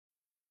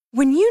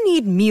When you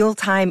need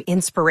mealtime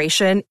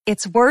inspiration,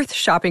 it's worth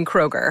shopping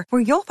Kroger,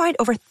 where you'll find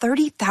over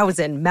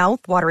 30,000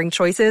 mouth-watering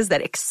choices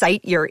that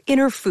excite your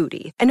inner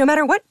foodie. And no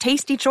matter what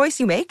tasty choice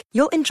you make,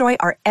 you'll enjoy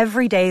our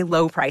everyday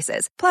low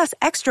prices, plus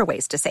extra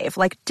ways to save,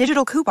 like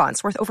digital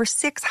coupons worth over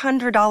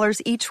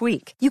 $600 each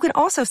week. You can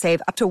also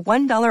save up to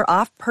 $1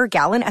 off per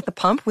gallon at the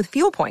pump with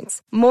fuel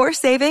points. More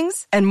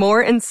savings and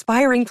more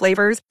inspiring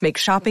flavors make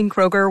shopping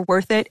Kroger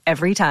worth it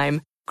every time.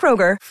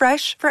 Kroger,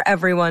 fresh for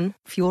everyone.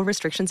 Fuel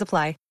restrictions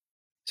apply.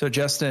 So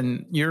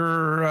Justin,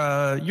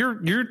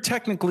 you're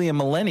technically a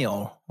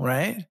millennial,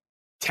 right?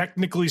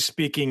 Technically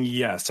speaking,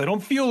 yes. I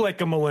don't feel like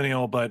a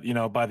millennial, but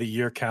by the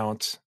year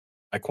count,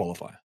 I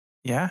qualify.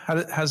 Yeah.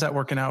 How's that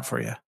working out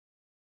for you?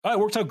 It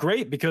works out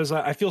great because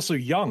I feel so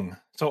young.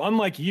 So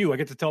unlike you, I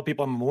get to tell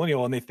people I'm a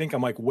millennial and they think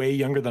I'm like way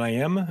younger than I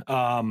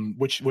am,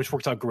 which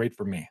works out great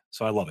for me.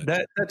 So I love it.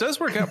 That does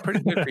work out pretty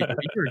good for you.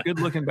 You're a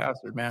good looking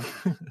bastard, man.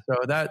 So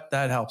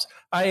that helps.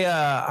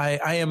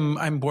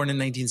 I'm born in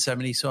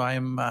 1970, so I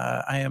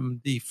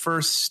am the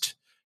first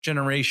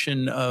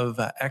generation of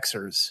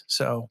Xers.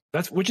 So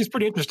which is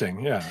pretty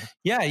interesting. Yeah.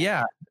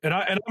 Yeah. And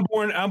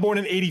I'm born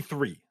in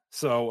 83.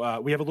 So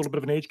we have a little bit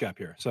of an age gap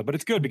here. But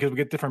it's good because we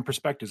get different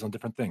perspectives on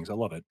different things. I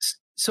love it.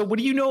 So what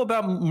do you know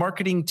about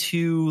marketing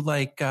to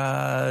like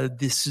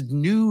this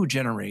new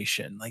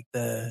generation, like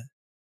the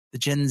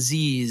Gen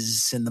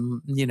Zs and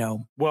the.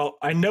 Well,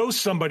 I know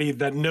somebody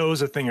that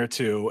knows a thing or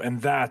two,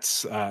 and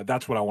that's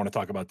what I want to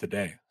talk about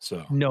today.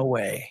 So no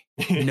way.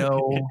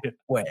 No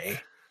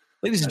way.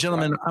 Ladies and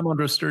gentlemen, I'm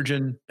Andro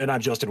Sturgeon. And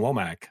I'm Justin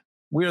Womack.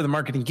 We are the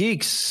Marketing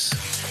Geeks.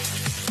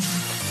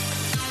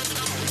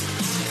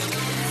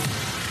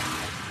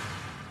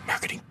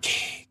 Marketing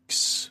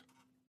Geeks.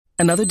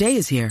 Another day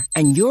is here,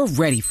 and you're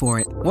ready for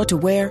it. What to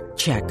wear?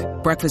 Check.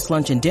 Breakfast,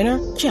 lunch, and dinner?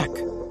 Check.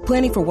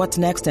 Planning for what's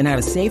next and how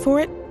to save for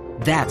it?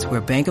 That's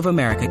where Bank of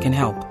America can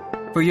help.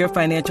 For your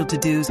financial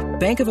to-dos,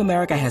 Bank of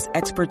America has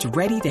experts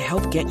ready to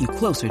help get you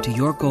closer to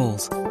your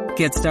goals.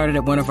 Get started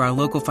at one of our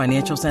local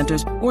financial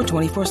centers or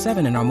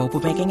 24/7 in our mobile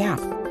banking app.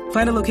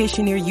 Find a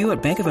location near you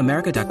at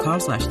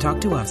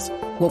bankofamerica.com/talktous.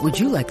 What would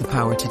you like the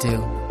power to do?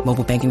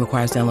 Mobile banking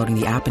requires downloading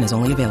the app and is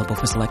only available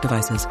for select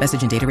devices.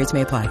 Message and data rates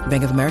may apply.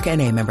 Bank of America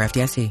N.A., member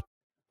FDIC.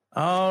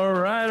 All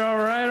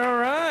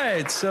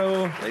right.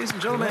 So, ladies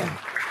and gentlemen,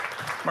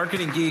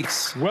 Marketing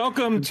Geeks,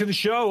 welcome to the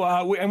show.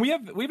 And we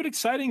have an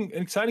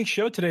exciting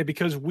show today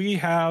because we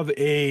have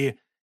a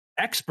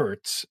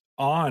expert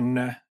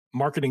on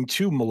marketing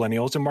to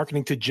millennials and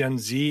marketing to Gen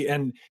Z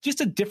and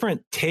just a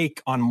different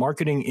take on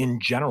marketing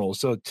in general.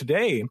 So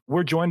today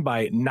we're joined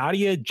by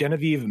Nadia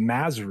Genevieve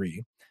Masri,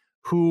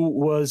 who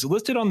was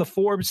listed on the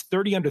Forbes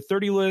 30 Under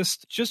 30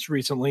 list just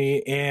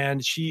recently.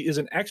 And she is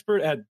an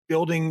expert at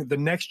building the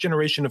next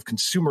generation of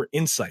consumer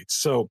insights.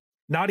 So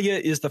Nadia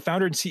is the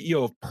founder and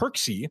CEO of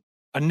Perksy,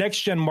 a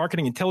next-gen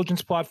marketing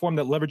intelligence platform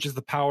that leverages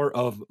the power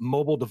of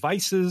mobile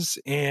devices.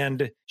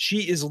 And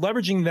she is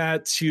leveraging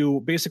that to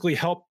basically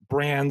help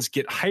brands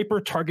get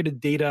hyper-targeted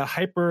data,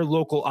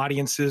 hyper-local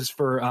audiences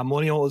for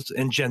millennials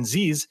and Gen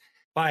Zs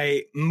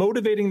by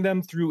motivating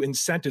them through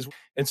incentives.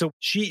 And so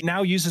she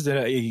now uses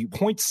a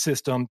points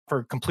system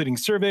for completing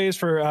surveys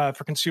for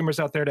consumers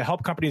out there to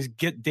help companies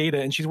get data.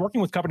 And she's working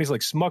with companies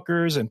like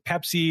Smuckers and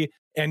Pepsi.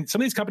 And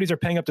some of these companies are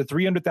paying up to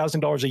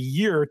 $300,000 a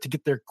year to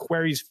get their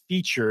queries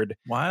featured.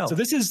 Wow. So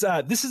this is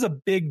a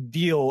big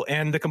deal.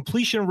 And the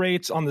completion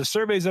rates on the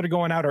surveys that are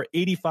going out are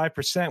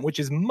 85%, which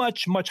is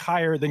much, much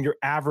higher than your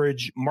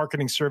average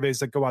marketing surveys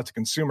that go out to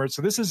consumers.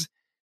 So this is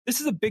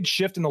a big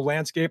shift in the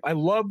landscape. I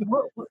love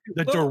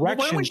the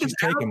direction she's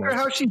taking this.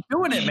 How she's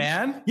doing it,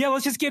 man. Yeah,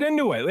 let's just get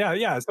into it.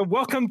 Yeah. So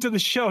welcome to the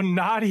show,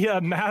 Nadia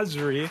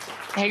Masri.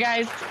 Hey,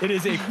 guys. It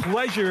is a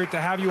pleasure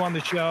to have you on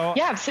the show.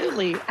 Yeah,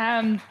 absolutely.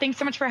 Thanks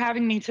so much for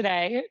having me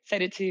today.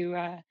 Excited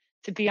to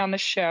be on the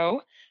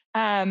show.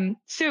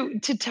 So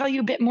to tell you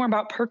a bit more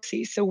about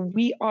Perksy. So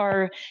we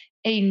are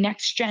a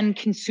next-gen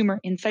consumer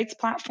insights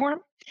platform,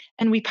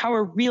 and we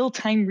power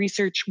real-time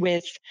research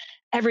with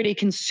everyday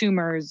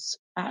consumers,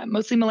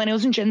 mostly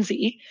millennials and Gen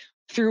Z,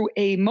 through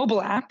a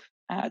mobile app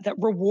that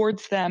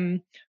rewards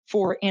them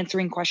for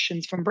answering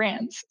questions from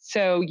brands.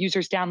 So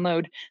users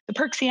download the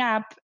Perksy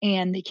app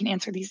and they can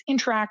answer these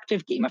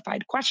interactive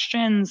gamified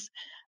questions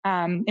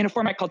in a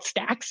format called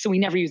Stacks. So we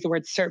never use the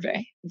word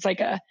survey. It's like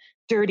a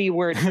dirty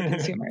word for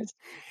consumers.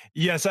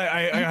 Yes,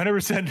 I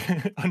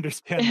 100%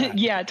 understand that.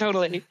 Yeah,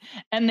 totally.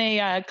 And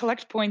they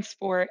collect points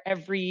for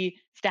every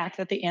stack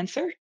that they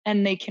answer,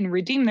 and they can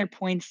redeem their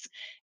points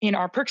in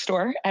our Perk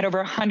store at over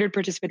 100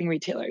 participating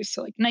retailers.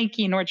 So like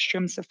Nike,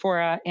 Nordstrom,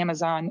 Sephora,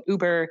 Amazon,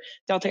 Uber,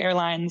 Delta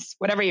Airlines,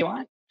 whatever you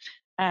want.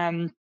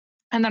 And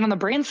then on the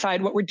brand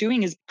side, what we're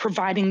doing is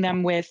providing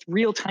them with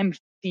real-time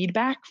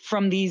feedback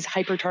from these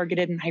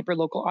hyper-targeted and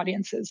hyper-local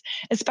audiences,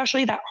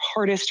 especially that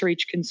hardest to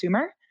reach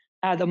consumer,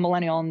 the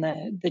millennial and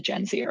the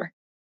Gen Zer.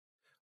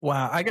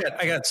 Wow, I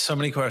got so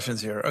many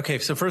questions here. Okay,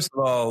 so first of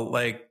all,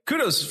 like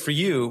kudos for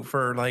you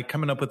for like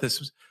coming up with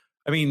this.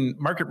 I mean,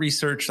 market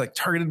research, like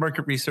targeted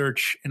market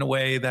research in a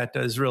way that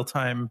does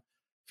real-time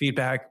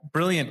feedback.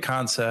 Brilliant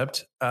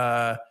concept.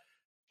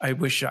 I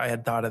wish I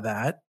had thought of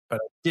that, but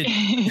I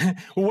didn't.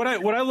 Well,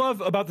 what I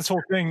love about this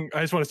whole thing,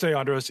 I just want to say,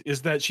 Andros,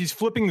 is that she's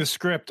flipping the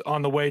script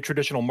on the way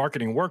traditional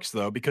marketing works,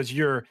 though, because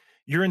you're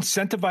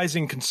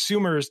incentivizing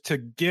consumers to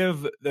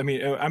give. I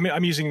mean, I'm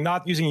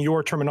not using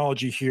your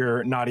terminology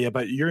here, Nadia,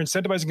 but you're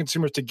incentivizing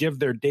consumers to give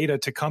their data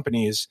to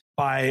companies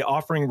by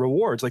offering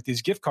rewards like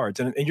these gift cards,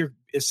 and you're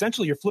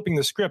flipping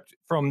the script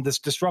from this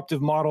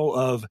disruptive model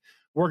of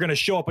we're going to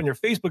show up on your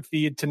Facebook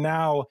feed to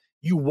now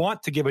you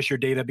want to give us your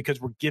data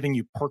because we're giving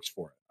you perks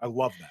for it. I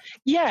love that.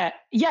 Yeah.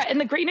 And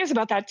the great news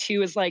about that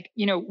too is like,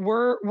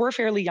 we're a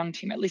fairly young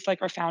team, at least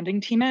like our founding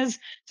team is.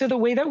 So the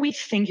way that we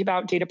think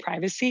about data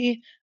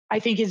privacy, I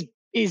think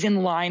is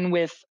in line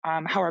with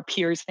how our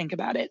peers think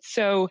about it.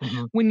 So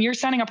when you're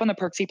signing up on the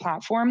Perksy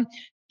platform,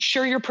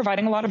 sure, you're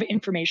providing a lot of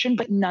information,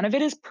 but none of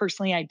it is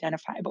personally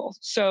identifiable.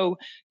 So,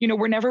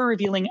 we're never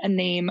revealing a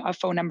name, a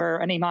phone number,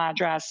 an email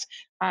address.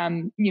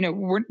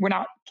 We're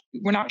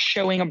not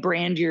showing a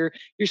brand your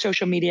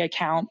social media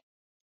account,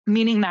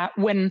 meaning that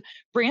when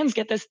brands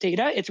get this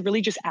data, it's really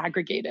just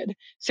aggregated.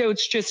 So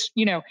it's just,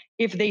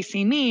 if they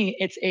see me,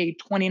 it's a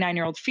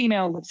 29-year-old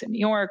female, lives in New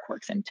York,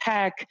 works in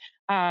tech,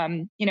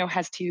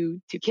 has two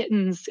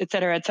kittens, et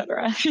cetera, et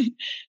cetera.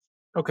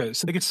 Okay,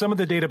 so they get some of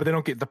the data, but they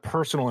don't get the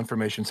personal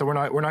information. So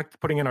we're not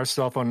putting in our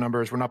cell phone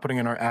numbers, we're not putting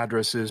in our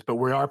addresses, but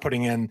we are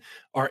putting in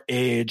our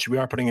age, we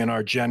are putting in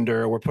our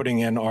gender, we're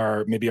putting in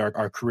our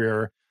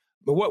career.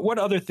 But what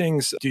other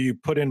things do you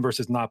put in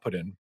versus not put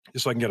in,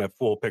 just so I can get a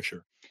full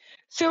picture?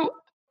 So,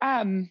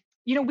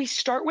 we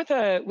start with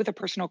a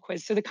personal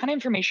quiz. So the kind of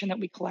information that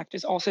we collect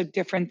is also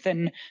different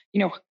than,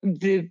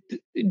 different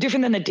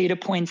than the data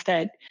points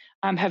that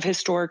have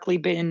historically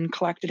been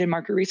collected in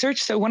market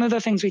research. So one of the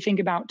things we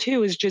think about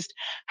too is just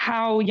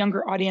how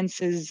younger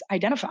audiences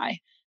identify.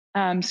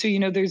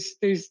 There's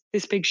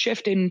this big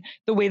shift in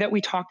the way that we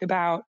talk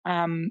about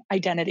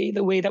identity,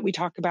 the way that we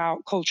talk about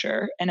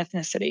culture and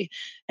ethnicity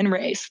and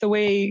race, the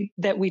way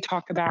that we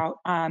talk about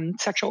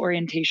sexual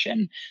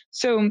orientation.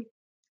 So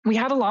we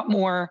have there's a lot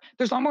more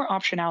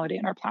optionality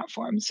in our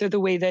platform. So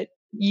the way that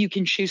you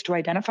can choose to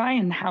identify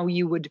and how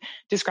you would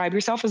describe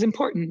yourself is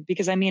important,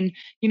 because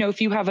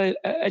if you have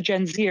a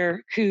Gen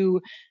Zer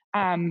who,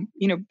 on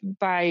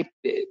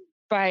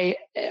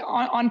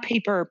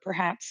paper,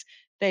 perhaps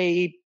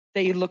they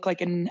look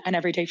like an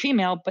everyday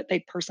female, but they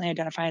personally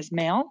identify as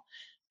male,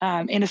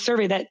 in a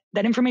survey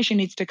that information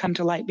needs to come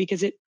to light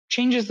because it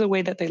changes the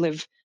way that they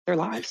live their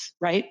lives.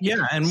 Right.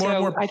 Yeah. And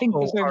more I think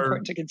those are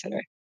important to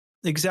consider.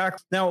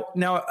 Exactly. Now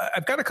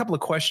I've got a couple of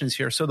questions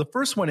here. So the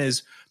first one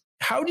is,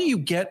 how do you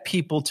get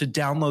people to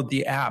download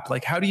the app?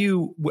 Like, how do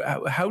you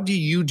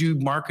do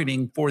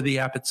marketing for the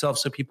app itself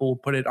so people will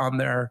put it on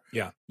their,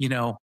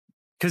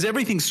 because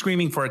everything's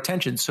screaming for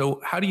attention. So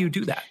how do you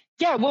do that?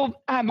 Yeah,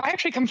 well, I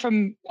actually come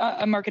from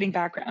a marketing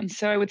background.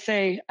 So I would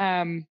say,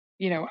 I'm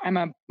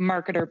a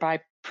marketer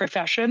by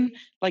profession.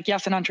 Like,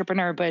 yes, an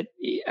entrepreneur, but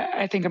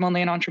I think I'm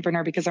only an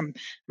entrepreneur because I'm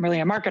really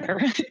a marketer.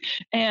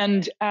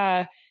 And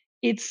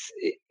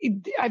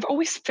I've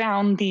always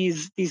found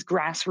these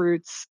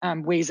grassroots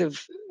ways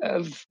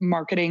of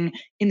marketing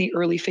in the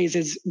early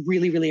phases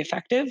really, really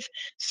effective.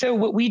 So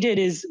what we did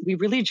is we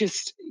really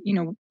just,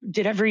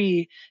 did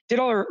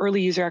all our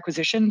early user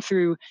acquisition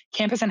through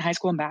campus and high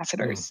school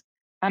ambassadors.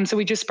 So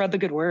we just spread the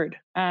good word.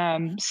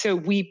 So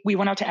we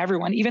went out to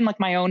everyone, even like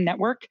my own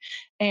network,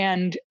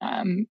 and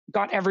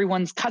got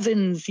everyone's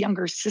cousins,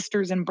 younger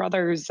sisters and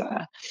brothers,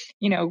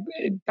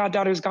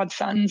 goddaughters,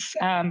 godsons,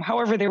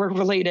 however they were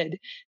related,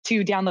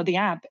 to download the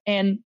app.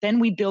 And then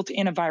we built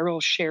in a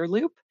viral share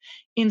loop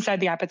inside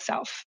the app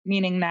itself,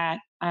 meaning that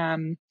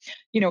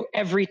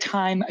every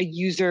time a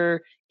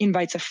user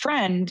invites a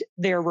friend,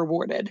 they're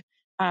rewarded.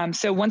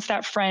 So once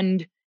that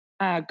friend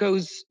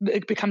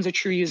becomes a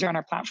true user on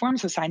our platform,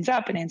 so signs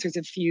up and answers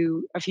a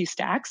few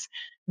stacks,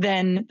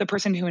 then the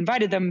person who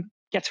invited them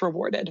gets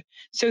rewarded.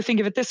 So think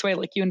of it this way,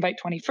 like you invite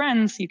 20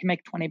 friends, you can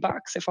make $20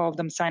 if all of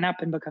them sign up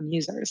and become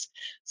users.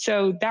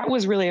 So that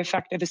was really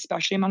effective,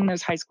 especially among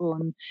those high school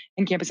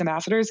and campus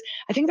ambassadors.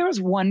 I think there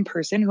was one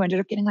person who ended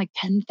up getting like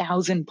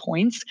 10,000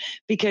 points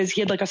because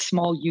he had like a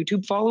small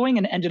YouTube following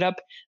and ended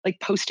up like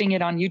posting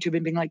it on YouTube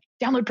and being like,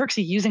 download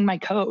Perksy using my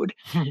code.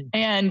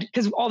 And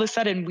because all of a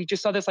sudden we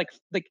just saw this like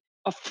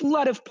a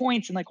flood of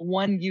points in like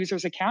one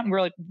user's account. And we're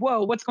like,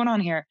 whoa, what's going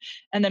on here?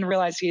 And then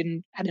realized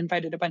he had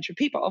invited a bunch of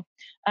people.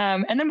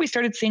 And then we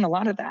started seeing a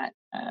lot of that,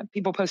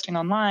 people posting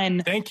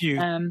online. Thank you.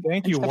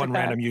 Thank you, one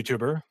random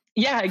YouTuber.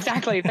 Yeah,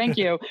 exactly. Thank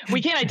you.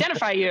 We can't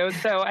identify you,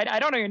 so I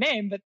don't know your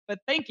name, but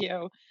thank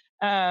you.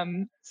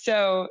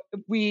 So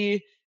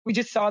we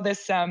just saw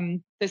this,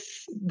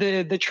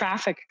 the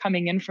traffic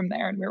coming in from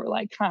there. And we were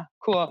like, huh,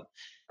 cool.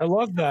 I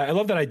love that. I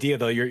love that idea,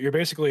 though. You're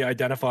basically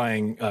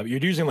identifying, you're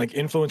using like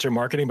influencer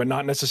marketing, but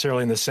not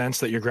necessarily in the sense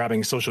that you're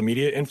grabbing social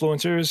media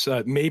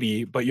influencers,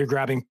 maybe, but you're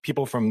grabbing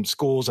people from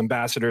schools,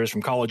 ambassadors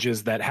from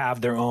colleges that have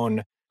their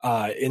own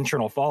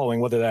internal following,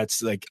 whether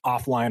that's like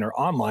offline or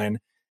online,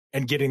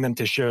 and getting them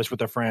to share this with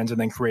their friends, and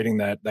then creating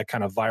that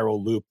kind of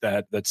viral loop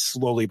that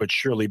slowly but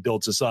surely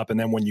builds us up. And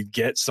then when you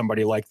get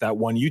somebody like that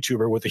one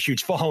YouTuber with a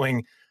huge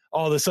following,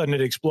 all of a sudden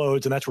it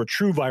explodes, and that's where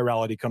true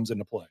virality comes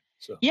into play.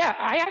 So yeah,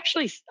 I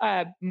actually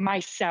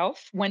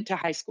myself went to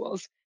high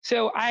schools.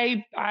 So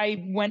I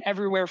went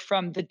everywhere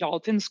from the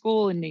Dalton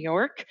School in New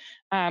York,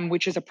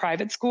 which is a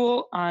private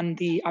school on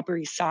the Upper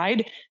East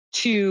Side,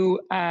 to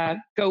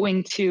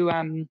going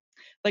to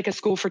like a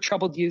school for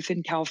troubled youth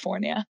in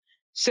California.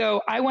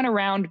 So I went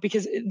around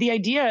because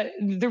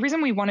the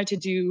reason we wanted to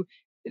do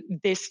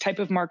this type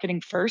of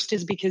marketing first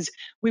is because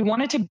we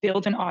wanted to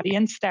build an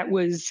audience that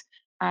was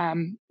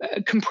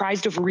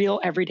comprised of real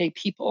everyday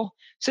people.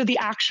 So the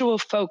actual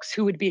folks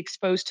who would be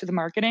exposed to the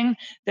marketing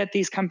that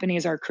these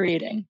companies are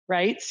creating,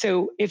 right?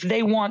 So if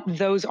they want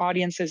those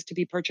audiences to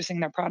be purchasing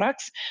their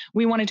products,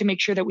 we wanted to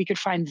make sure that we could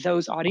find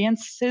those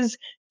audiences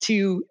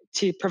to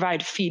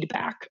provide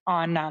feedback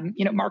on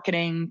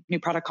marketing, new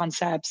product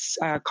concepts,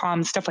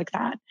 comms, stuff like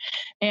that.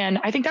 And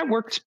I think that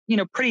worked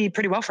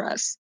pretty well for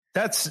us.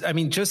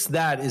 Just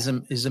that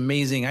is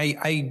amazing.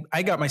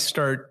 I got my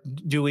start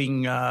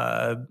doing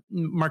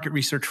market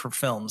research for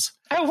films.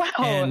 Oh, wow.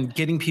 And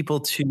getting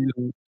people to,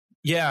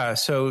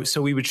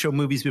 so we would show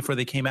movies before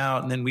they came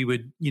out, and then we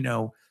would,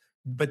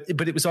 but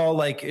it was all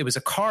like, it was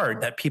a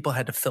card that people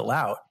had to fill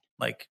out,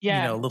 like,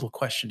 a little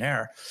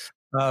questionnaire.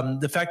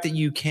 The fact that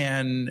you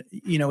can,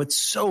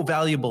 it's so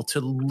valuable to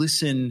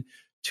listen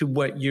to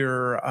what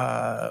your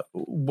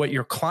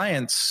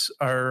clients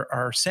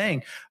are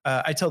saying.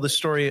 I tell the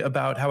story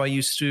about how I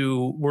used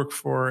to work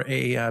for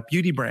a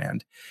beauty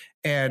brand,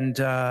 and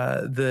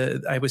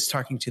I was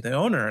talking to the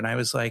owner, and I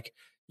was like,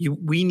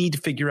 we need to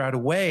figure out a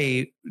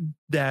way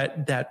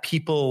that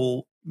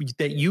people,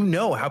 that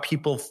how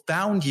people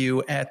found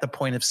you at the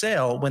point of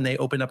sale when they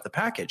open up the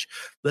package.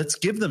 Let's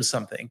give them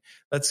something.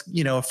 Let's,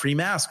 a free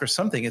mask or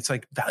something. It's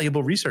like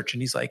valuable research.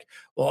 And he's like,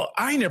 well,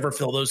 I never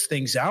fill those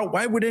things out.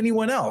 Why would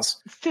anyone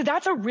else? So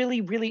that's a really,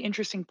 really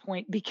interesting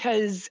point,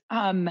 because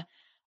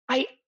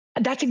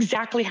that's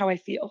exactly how I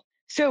feel.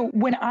 So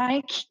when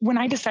I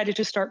decided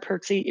to start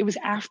Perksy, it was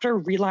after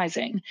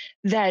realizing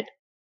that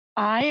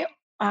I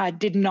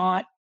did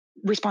not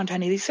respond to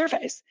any of these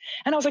surveys.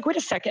 And I was like, wait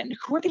a second,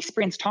 who are these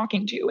brands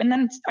talking to? And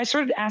then I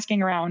started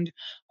asking around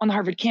on the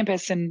Harvard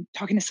campus and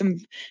talking to some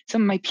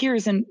of my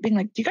peers and being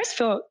like, do you guys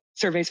fill out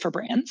surveys for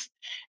brands?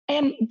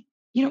 And,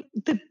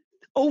 the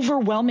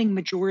overwhelming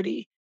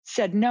majority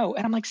said no.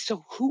 And I'm like,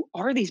 so who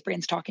are these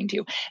brands talking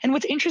to? And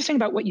what's interesting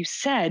about what you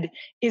said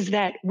is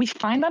that we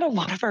find that a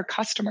lot of our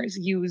customers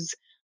use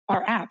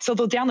our app. So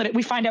they'll download it.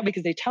 We find out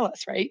because they tell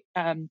us, right?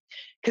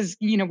 Because,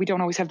 we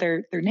don't always have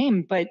their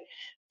name, but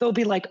they'll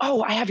be like,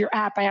 oh, I have your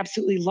app. I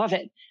absolutely love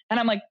it. And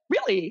I'm like,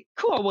 really?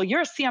 Cool. Well,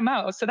 you're a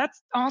CMO, so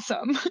that's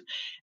awesome.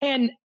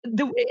 And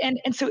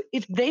so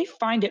if they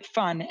find it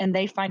fun and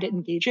they find it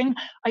engaging,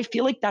 I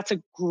feel like that's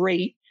a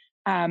great,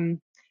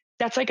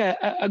 that's like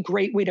a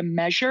great way to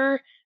measure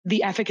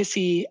the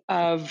efficacy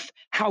of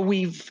how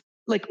we've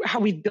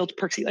built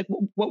Perksy, like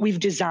what we've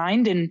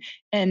designed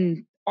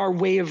and our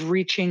way of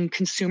reaching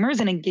consumers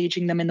and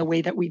engaging them in the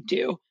way that we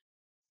do.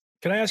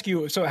 Can I ask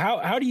you, so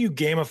how do you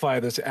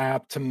gamify this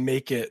app to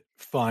make it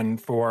fun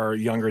for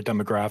younger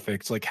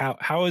demographics?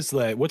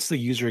 Like what's the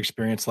user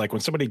experience like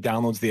when somebody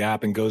downloads the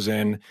app and goes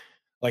in?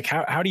 Like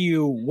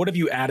what have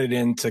you added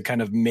in to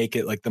kind of make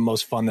it like the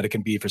most fun that it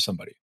can be for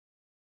somebody?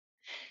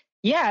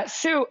 Yeah,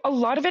 so a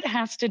lot of it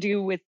has to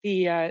do with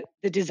the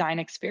design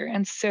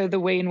experience. So the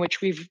way in which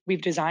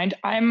we've designed.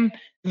 I'm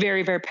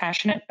very, very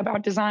passionate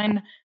about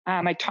design.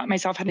 I taught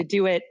myself how to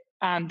do it.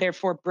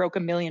 Therefore broke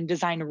a million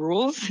design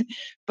rules.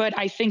 But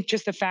I think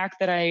just the fact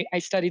that I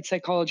studied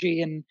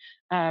psychology and,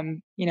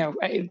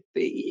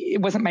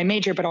 it wasn't my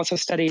major, but also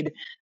studied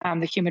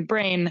the human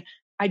brain.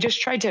 I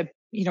just tried to,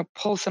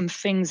 pull some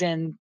things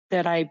in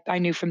that I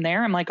knew from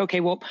there. I'm like, okay,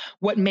 well,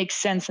 what makes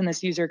sense in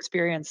this user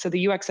experience? So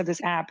the UX of this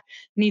app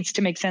needs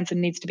to make sense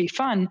and needs to be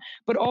fun,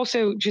 but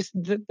also just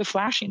the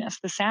flashiness,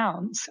 the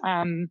sounds,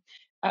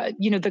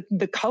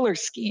 the color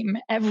scheme,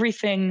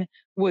 everything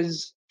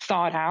was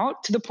thought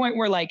out to the point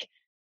where like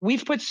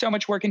we've put so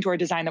much work into our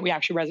design that we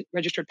actually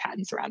registered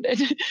patents around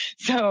it.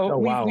 So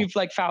we've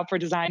like filed for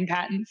design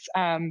patents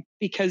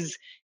because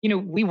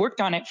we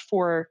worked on it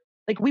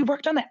we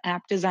worked on the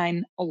app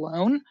design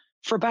alone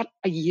for about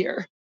a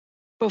year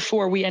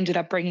before we ended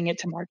up bringing it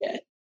to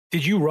market.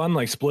 Did you run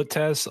like split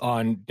tests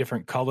on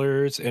different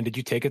colors, and did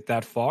you take it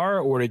that far,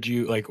 or did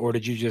you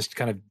just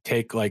kind of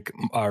take like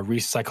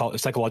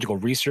psychological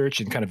research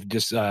and kind of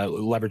just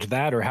leverage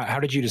that, or how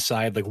did you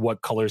decide like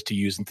what colors to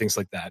use and things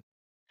like that?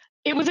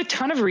 It was a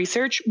ton of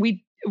research.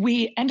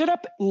 We ended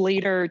up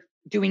later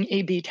doing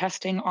A/B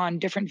testing on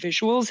different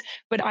visuals,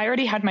 but I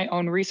already had my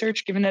own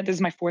research. Given that this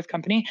is my fourth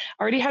company,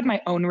 I already had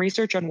my own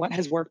research on what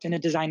has worked in a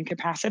design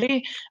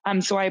capacity.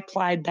 So I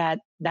applied that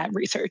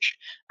research,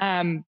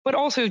 but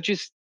also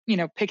just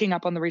picking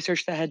up on the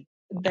research that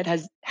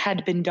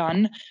had been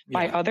done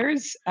by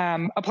others,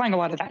 applying a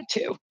lot of that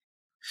too.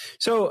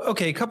 So,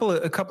 okay, a couple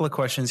of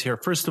questions here.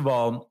 First of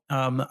all,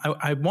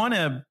 I want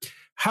to,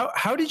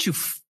 how did you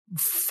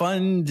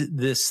fund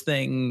this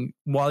thing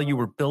while you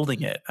were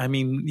building it? I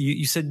mean,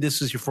 you said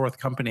this was your fourth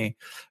company,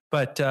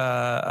 but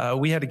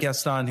we had a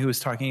guest on who was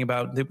talking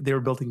about they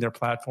were building their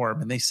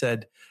platform, and they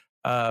said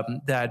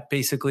that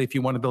basically, if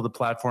you want to build a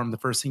platform, the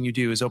first thing you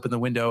do is open the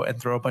window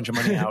and throw a bunch of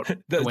money out.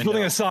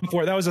 Building a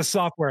software. That was a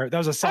software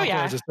as a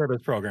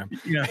service program.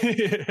 Yeah.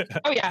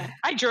 Oh yeah.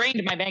 I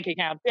drained my bank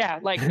account. Yeah.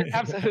 Like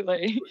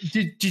absolutely.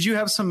 Did you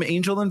have some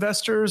angel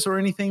investors or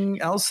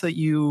anything else that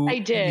you, I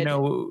did.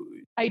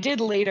 I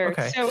did later.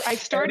 Okay. So I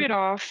started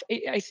off,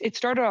 it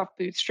started off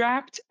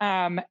bootstrapped.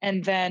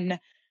 And then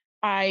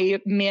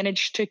I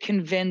managed to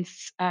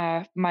convince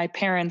my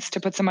parents to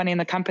put some money in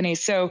the company.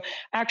 So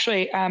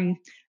actually,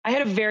 I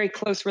had a very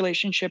close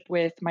relationship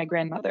with my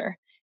grandmother.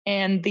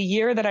 And the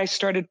year that I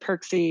started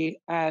Perksy,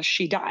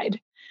 she died.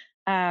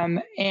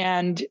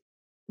 And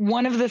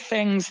one of the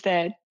things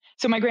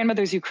so my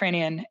grandmother's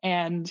Ukrainian,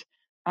 and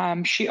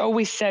she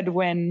always said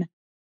when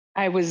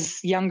I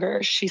was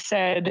younger, she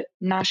said,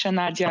 Nasha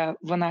Nadia,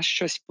 vona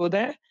щось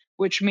буде,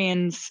 which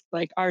means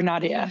like our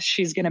Nadia,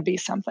 she's going to be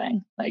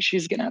something, like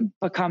she's going to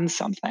become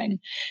something.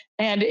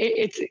 And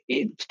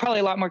it's probably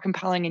a lot more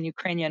compelling in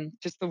Ukrainian,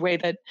 just the way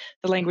that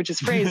the language is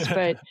phrased.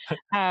 But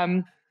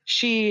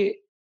she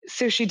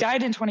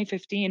died in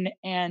 2015,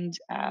 and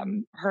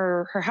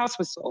her house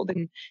was sold,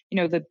 and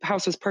the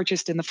house was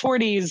purchased in the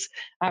 40s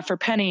for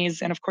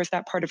pennies, and of course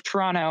that part of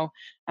Toronto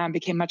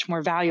became much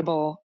more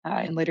valuable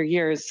in later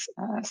years.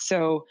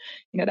 So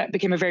that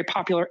became a very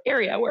popular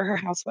area where her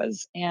house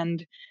was,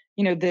 and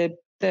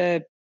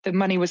the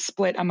money was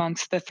split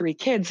amongst the three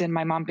kids, and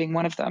my mom being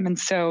one of them. And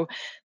so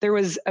there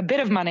was a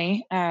bit of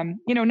money,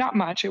 not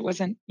much. It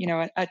wasn't,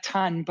 a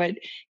ton, but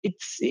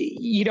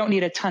you don't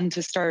need a ton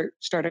to start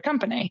a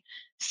company.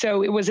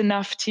 So it was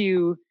enough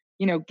to,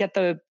 get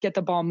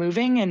the ball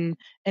moving and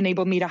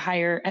enable me to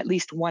hire at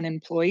least one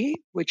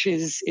employee, which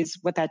is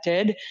what that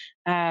did.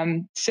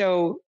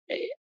 So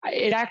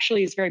it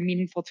actually is very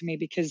meaningful to me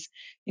because,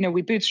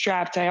 we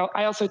bootstrapped.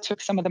 I also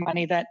took some of the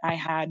money that I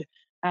had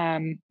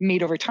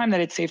made over time that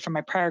I'd saved from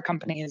my prior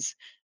companies.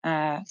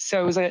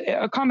 So it was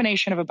a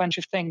combination of a bunch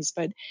of things,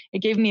 but it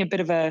gave me a bit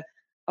of a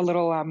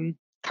little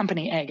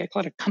company egg. I call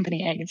it a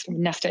company egg instead of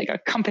a nest egg, a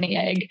company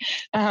egg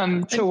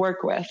to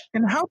work with.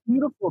 And how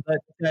beautiful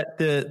that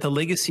the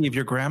legacy of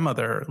your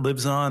grandmother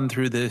lives on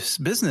through this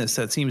business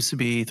that seems to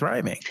be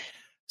thriving.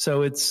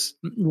 So it's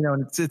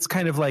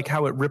kind of like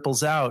how it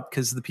ripples out,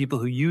 because the people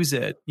who use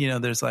it,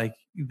 there's like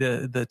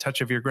the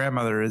touch of your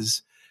grandmother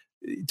is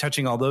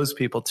touching all those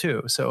people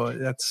too. So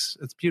it's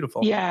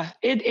beautiful. Yeah,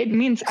 it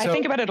means, I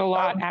think about it a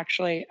lot,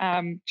 actually,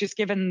 just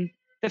given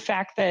the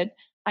fact that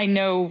I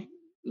know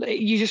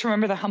you just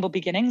remember the humble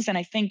beginnings. And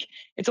I think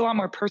it's a lot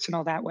more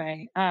personal that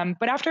way.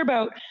 But after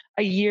about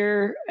a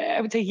year,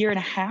 I would say year and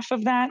a half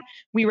of that,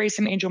 we raised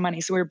some angel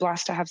money. So we were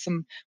blessed to have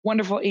some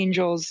wonderful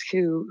angels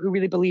who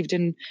really believed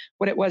in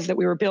what it was that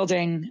we were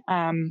building.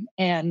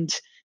 And,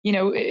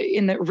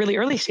 in the really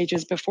early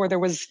stages, before there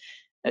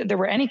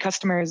were any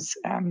customers,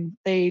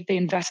 they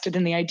invested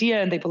in the idea,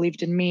 and they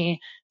believed in me.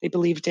 They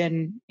believed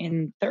in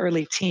the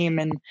early team,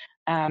 and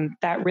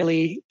that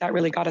really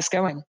got us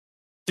going.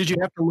 Did you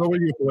have to lower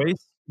your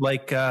voice,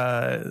 like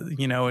the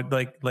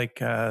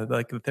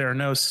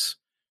Theranos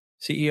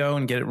CEO,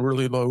 and get it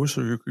really low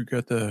so you could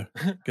get the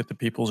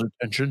people's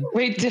attention?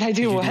 Wait, did I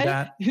do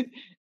what?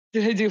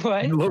 Did I do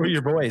what? Lower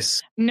your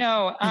voice.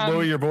 No.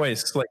 Lower your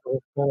voice, like a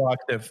full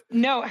octave.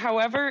 No.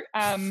 However,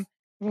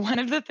 one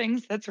of the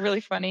things that's really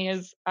funny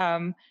is,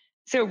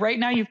 so right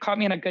now you've caught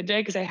me on a good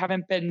day because I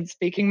haven't been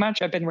speaking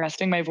much. I've been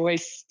resting my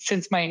voice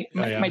since my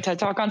TED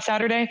Talk on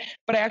Saturday,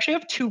 but I actually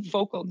have 2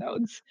 vocal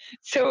nodes.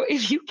 So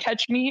if you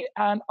catch me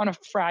on a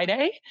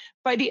Friday,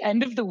 by the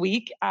end of the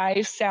week,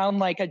 I sound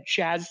like a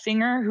jazz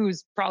singer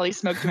who's probably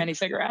smoked too many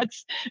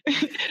cigarettes.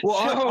 Well,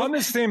 on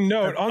the same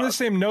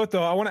note,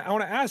 though, I want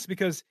to ask,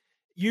 because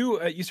you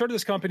started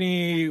this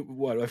company,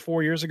 what,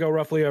 4 years ago,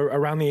 roughly,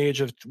 around the age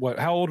of what?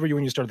 How old were you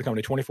when you started the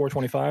company? 24,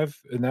 25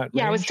 in that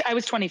Yeah, range? I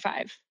was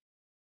 25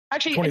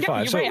 Actually, 25. Yeah,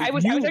 you're So right. I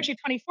was actually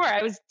 24.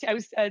 I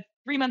was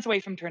 3 months away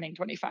from turning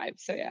 25.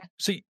 So yeah.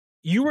 So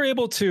you were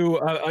able to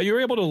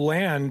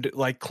land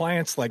like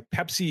clients like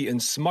Pepsi and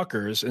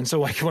Smuckers. And so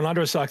like when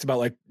Andres talks about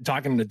like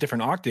talking in a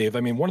different octave,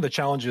 I mean, one of the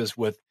challenges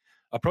with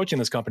approaching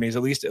this company is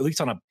at least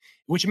on a,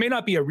 which may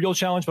not be a real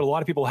challenge, but a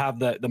lot of people have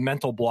the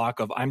mental block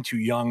of I'm too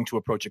young to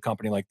approach a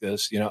company like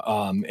this,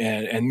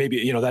 and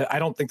maybe, that I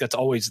don't think that's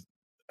always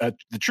the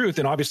truth.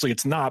 And obviously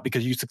it's not,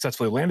 because you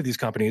successfully landed these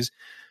companies.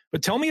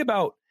 But tell me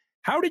about,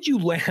 how did you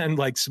land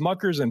like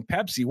Smuckers and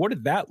Pepsi? What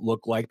did that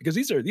look like? Because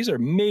these are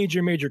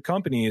major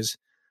companies.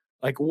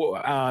 Like,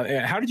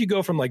 how did you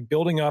go from like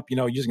building up,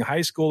 using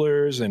high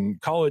schoolers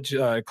and college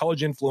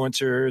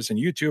influencers and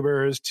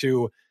YouTubers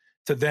to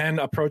then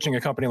approaching a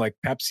company like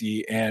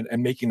Pepsi and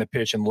making the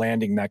pitch and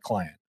landing that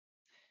client?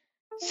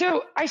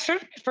 So I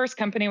started my first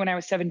company when I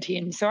was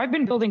 17. So I've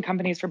been building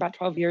companies for about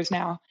 12 years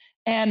now.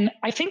 And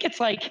I think it's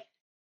like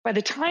by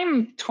the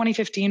time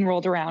 2015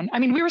 rolled around, I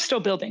mean, we were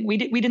still building. We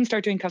didn't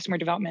start doing customer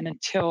development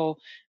until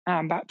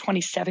about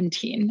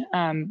 2017,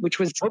 which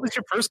was. What was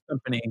your first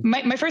company?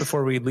 My first.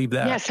 Before we leave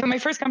that. Yeah, so my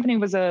first company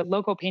was a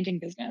local painting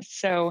business.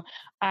 So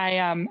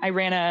I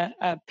ran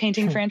a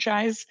painting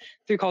franchise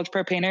through College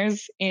Pro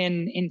Painters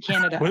in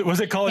Canada.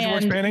 Was it College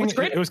Works Painting?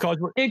 It was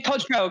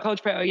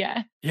College Pro.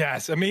 Yeah.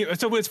 Yes, I mean,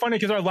 so it's funny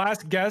because our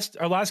last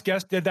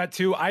guest did that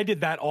too. I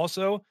did that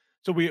also.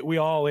 So we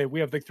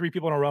have like 3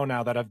 people in a row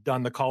now that have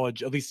done the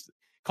college, at least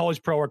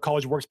College Pro or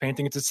College Works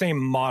Painting. It's the same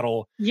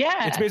model.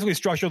 Yeah. It's basically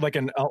structured like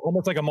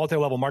almost like a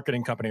multi-level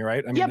marketing company,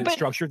 right? I mean, it's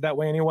structured that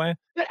way anyway.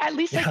 But at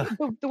least like,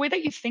 the way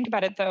that you think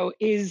about it though,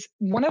 is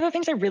one of the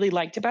things I really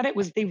liked about it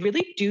was they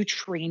really do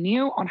train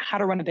you on how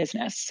to run a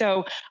business.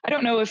 So I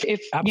don't know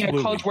if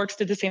College Works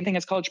did the same thing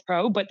as College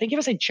Pro, but they give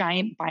us a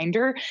giant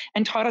binder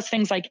and taught us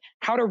things like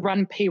how to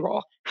run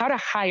payroll, how to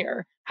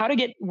hire, how to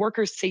get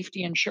workers'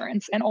 safety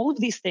insurance, and all of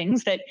these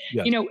things that,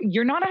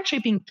 you're not actually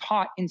being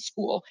taught in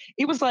school.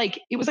 It was like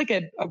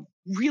a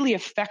really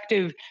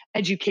effective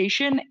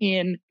education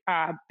in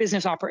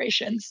business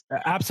operations.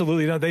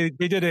 Absolutely. No, they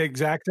did the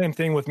exact same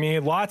thing with me.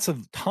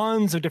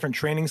 Tons of different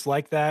trainings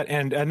like that.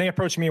 And they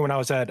approached me when I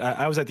was at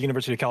the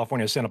University of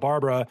California, Santa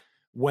Barbara,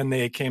 when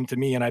they came to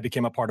me and I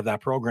became a part of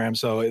that program.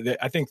 So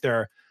I think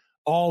they're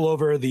all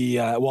over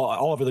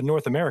all over the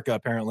North America,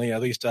 apparently,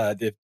 at least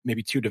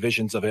maybe 2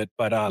 divisions of it.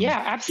 But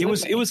yeah,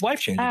 absolutely. It was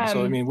life-changing.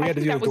 So I mean, we had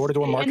to do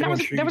door-to-door marketing. And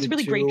that was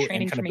really great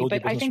training for me.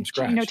 But I think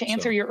to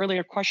answer your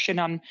earlier question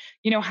on,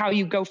 how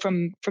you go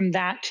from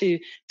that to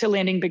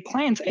landing big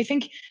clients, I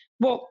think,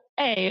 well,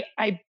 I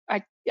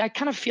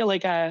kind of feel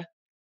like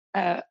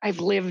I've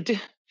lived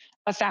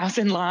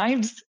 1,000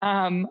 lives.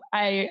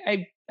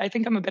 I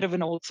think I'm a bit of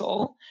an old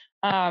soul.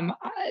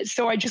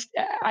 So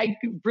I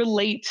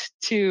relate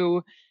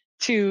to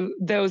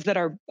those that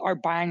are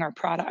buying our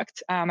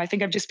product. I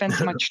think I've just spent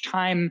so much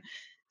time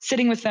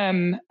sitting with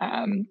them,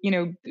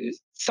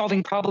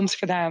 solving problems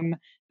for them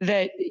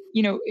that,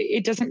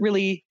 it doesn't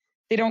really,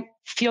 they don't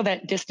feel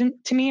that distant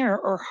to me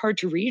or hard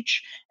to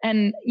reach.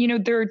 And,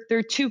 there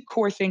are 2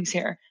 core things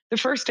here. The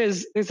first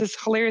is there's this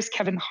hilarious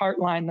Kevin Hart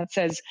line that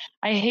says,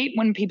 "I hate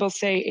when people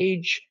say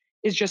age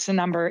is just a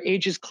number.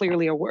 Age is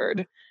clearly a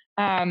word."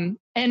 And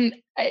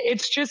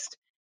it's just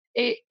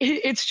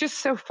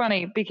so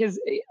funny because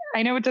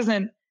I know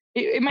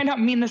it might not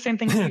mean the same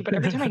thing to you, but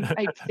every time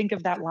I think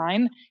of that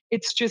line,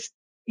 it's just,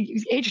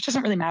 age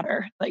doesn't really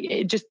matter. Like,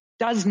 it just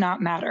does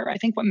not matter. I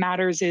think what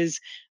matters is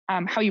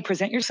how you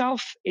present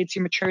yourself. It's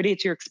your maturity.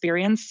 It's your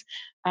experience.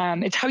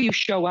 It's how you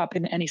show up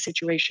in any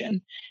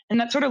situation. And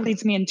that sort of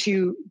leads me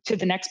to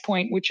the next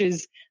point, which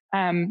is,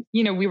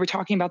 we were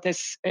talking about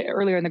this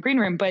earlier in the green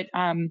room, but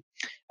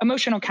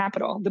emotional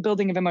capital, the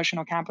building of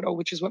emotional capital,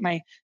 which is what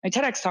my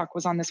TEDx talk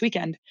was on this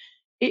weekend.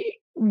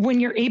 When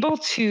you're able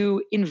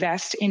to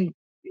invest in,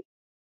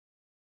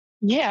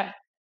 it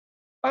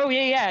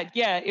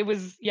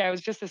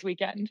was just this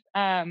weekend.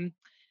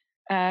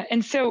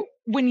 And so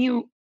when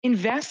you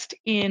invest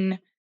in,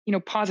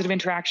 positive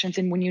interactions,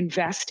 and when you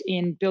invest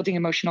in building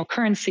emotional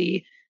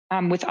currency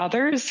with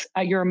others,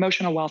 your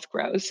emotional wealth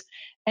grows.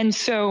 And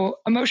so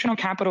emotional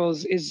capital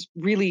is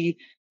really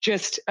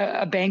just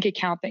a bank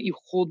account that you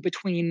hold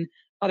between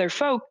other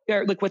folk,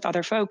 or like with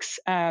other folks.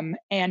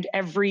 And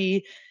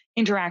every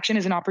interaction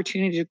is an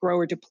opportunity to grow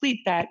or deplete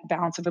that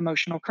balance of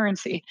emotional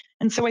currency.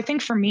 And so I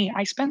think for me,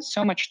 I spent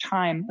so much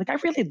time, like, I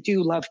really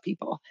do love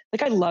people.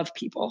 Like, I love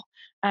people.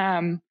 I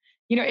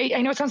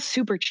know it sounds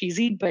super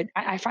cheesy, but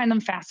I find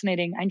them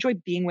fascinating. I enjoy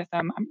being with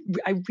them.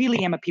 I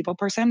really am a people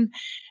person.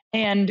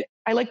 And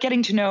I like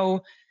getting to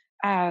know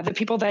the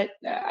people that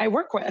I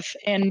work with.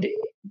 And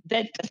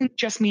that doesn't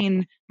just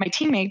mean my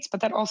teammates,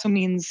 but that also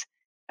means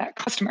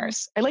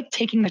customers. I like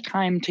taking the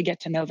time to get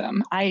to know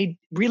them. I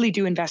really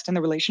do invest in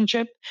the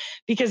relationship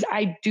because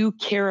I do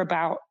care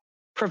about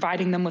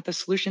providing them with a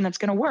solution that's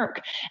going to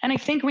work. And I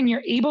think when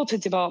you're able to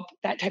develop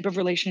that type of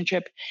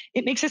relationship,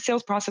 it makes the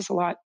sales process a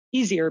lot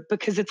easier,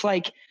 because it's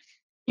like,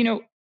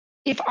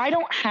 if I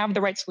don't have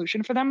the right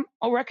solution for them,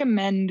 I'll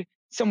recommend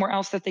somewhere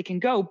else that they can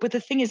go. But the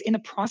thing is, in the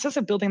process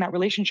of building that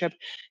relationship,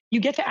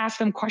 you get to ask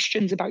them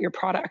questions about your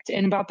product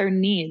and about their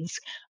needs.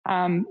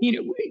 When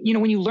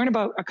you learn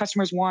about a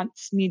customer's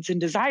wants, needs,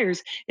 and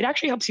desires, it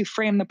actually helps you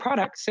frame the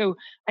product. So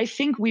I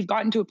think we've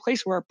gotten to a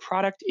place where our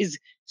product is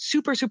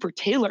super, super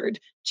tailored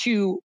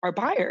to our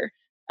buyer.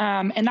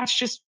 And that's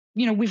just,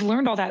 we've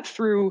learned all that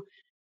through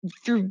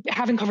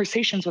having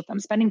conversations with them,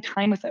 spending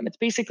time with them. It's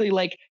basically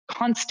like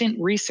constant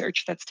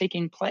research that's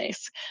taking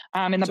place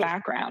in the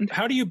background.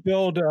 How do you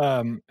build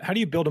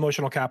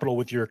emotional capital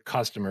with your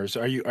customers?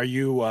 Are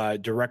you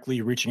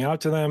directly reaching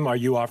out to them? Are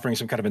you offering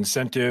some kind of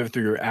incentive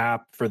through your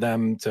app for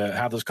them to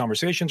have those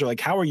conversations? Or like,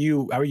 how are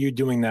you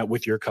doing that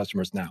with your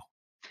customers now?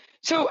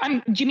 So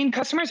do you mean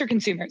customers or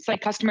consumers?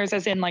 Like customers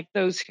as in like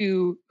those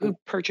who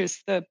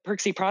purchase the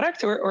Perksy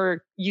product,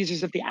 or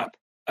users of the app?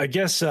 I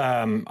guess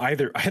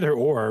either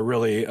or,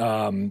 really.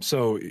 I'll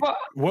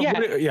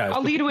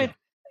lead with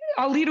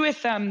I'll lead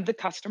with the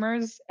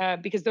customers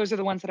because those are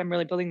the ones that I'm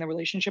really building the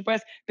relationship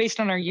with. Based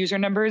on our user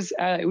numbers,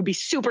 it would be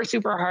super,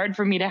 super hard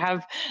for me to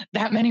have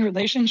that many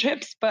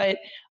relationships. But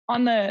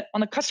on the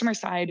customer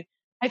side,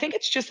 I think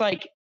it's just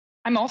like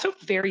I'm also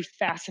very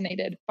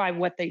fascinated by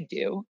what they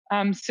do.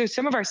 So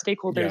some of our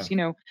stakeholders,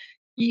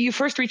 you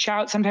first reach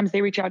out. Sometimes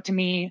they reach out to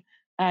me.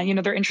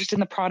 They're interested in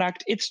the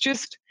product. It's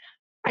just,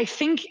 I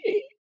think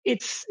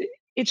it's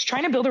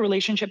trying to build a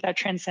relationship that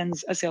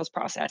transcends a sales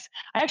process.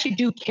 I actually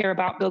do care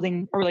about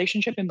building a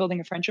relationship and building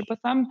a friendship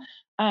with them.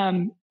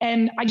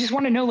 And I just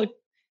want to know, like,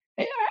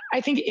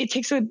 I think it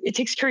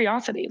takes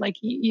curiosity. Like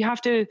you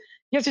have to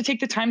take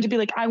the time to be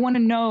like, I want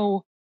to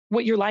know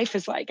what your life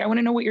is like. I want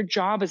to know what your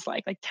job is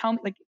like. Like, tell me,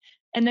 like,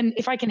 and then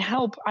if I can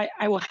help,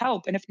 I will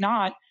help. And if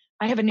not,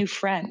 I have a new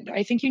friend.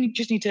 I think you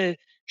just need to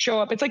show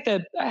up. It's like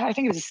I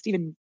think it was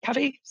Stephen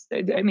Covey.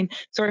 I mean,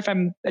 sorry if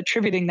I'm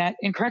attributing that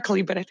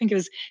incorrectly, but I think it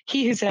was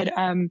he who said,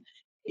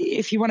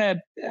 if you want to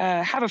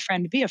have a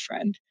friend, be a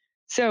friend.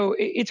 So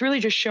it's really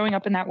just showing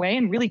up in that way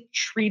and really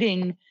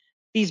treating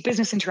these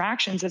business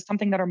interactions as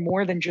something that are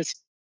more than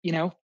just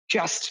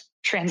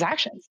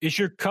transactions. Is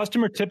your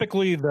customer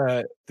typically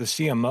the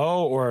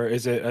CMO, or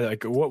is it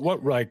like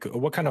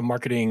what kind of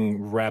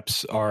marketing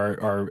reps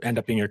are end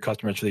up being your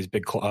customers for these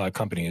big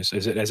companies?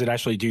 Is it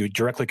actually, do you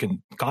directly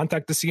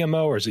contact the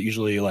CMO, or is it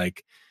usually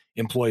like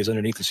employees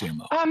underneath the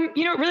CMO?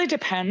 It really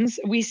depends.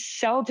 We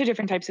sell to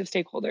different types of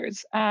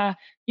stakeholders.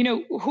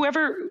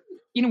 Whoever,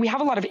 we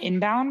have a lot of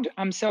inbound.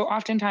 So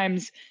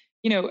oftentimes,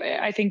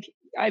 I think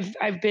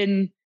I've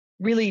been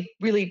really,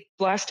 really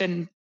blessed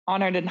and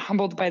honored and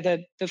humbled by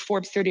the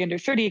Forbes 30 Under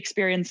 30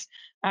 experience.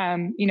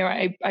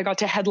 I got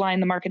to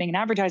headline the marketing and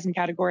advertising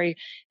category,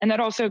 and that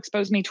also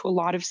exposed me to a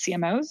lot of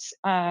CMOs.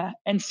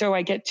 And so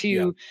I get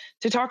to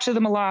talk to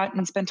them a lot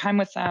and spend time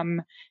with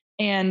them.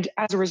 And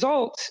as a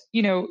result,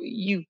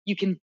 you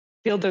can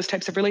build those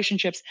types of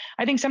relationships.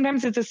 I think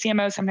sometimes it's a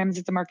CMO, sometimes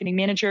it's a marketing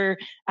manager.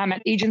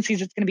 At agencies,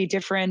 it's going to be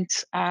different.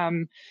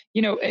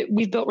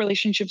 We've built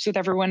relationships with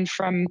everyone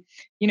from,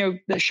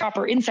 the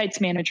shopper insights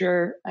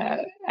manager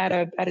at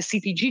a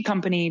CPG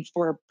company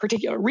for a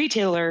particular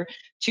retailer,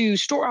 to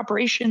store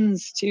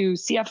operations, to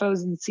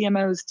CFOs and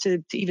CMOs,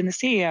 to even the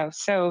CEO.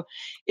 So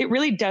it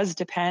really does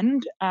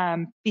depend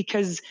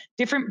because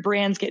different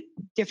brands get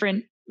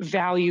different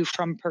value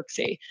from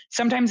Perksy.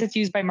 Sometimes it's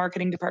used by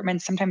marketing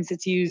departments. Sometimes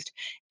it's used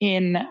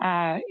in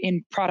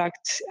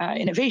product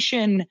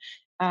innovation.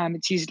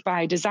 It's used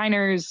by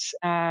designers.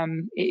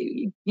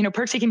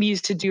 Perksy can be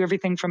used to do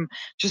everything from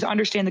just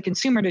understand the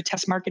consumer to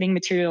test marketing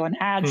material and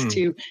ads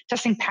to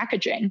testing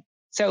packaging.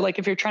 So like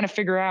if you're trying to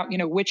figure out,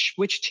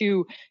 which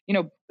two,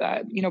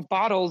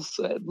 bottles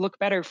look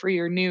better for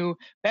your new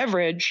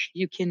beverage,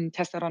 you can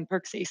test that on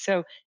Perksy.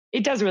 So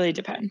it does really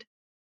depend.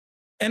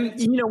 And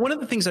one of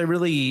the things I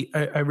really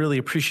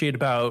appreciate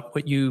about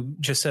what you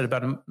just said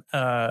about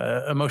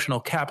emotional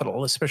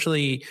capital,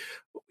 especially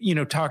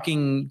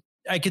talking,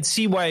 I could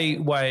see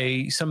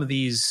why some of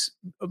these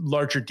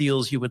larger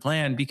deals you would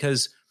land,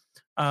 because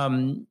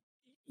I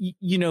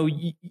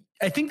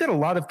think that a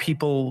lot of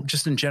people,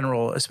 just in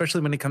general,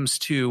 especially when it comes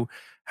to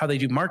how they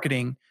do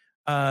marketing,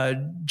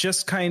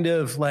 just kind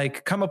of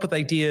like come up with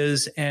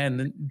ideas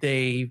and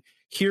they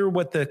hear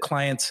what the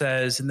client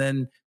says, and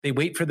then they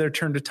wait for their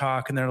turn to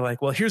talk, and they're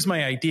like, well, here's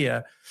my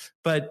idea.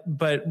 But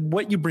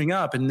what you bring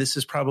up, and this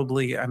is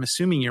probably, I'm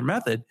assuming, your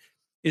method,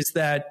 is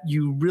that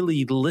you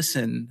really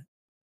listen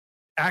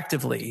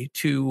actively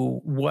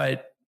to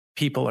what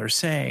people are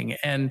saying.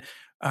 And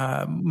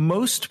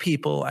most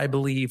people, I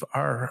believe,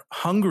 are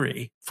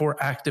hungry for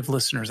active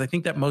listeners. I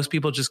think that most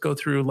people just go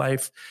through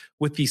life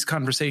with these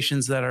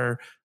conversations that are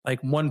like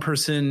one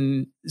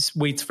person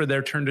waits for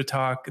their turn to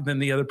talk, and then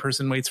the other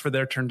person waits for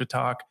their turn to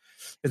talk,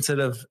 instead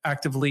of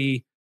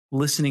actively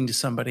listening to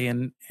somebody.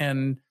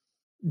 And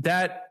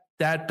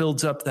that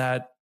builds up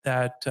that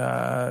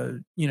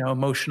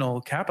emotional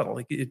capital.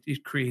 Like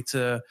it creates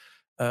a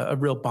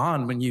real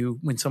bond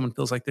when someone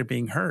feels like they're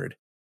being heard.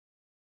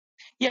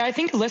 Yeah, I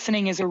think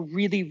listening is a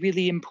really,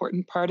 really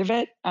important part of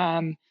it.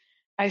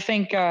 I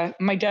think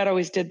my dad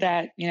always did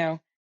that,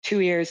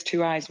 2 ears,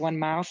 2 eyes, 1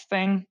 mouth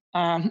thing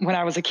when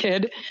I was a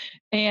kid.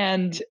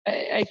 And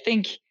I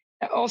think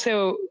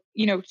also,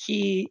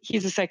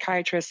 he's a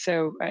psychiatrist.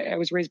 So I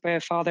was raised by a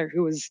father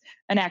who was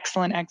an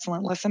excellent,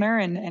 excellent listener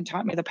and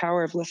taught me the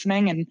power of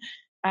listening. And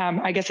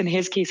I guess in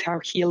his case, how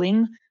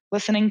healing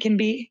listening can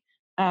be,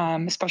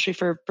 especially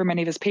for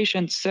many of his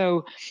patients.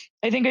 So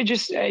I think I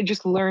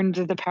just learned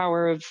the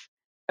power of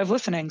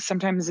listening.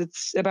 Sometimes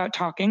it's about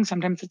talking,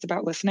 sometimes it's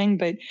about listening,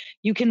 but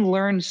you can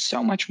learn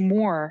so much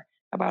more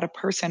about a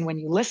person when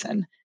you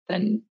listen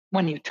than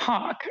when you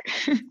talk.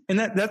 And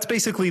that's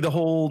basically the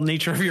whole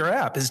nature of your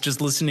app, is just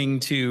listening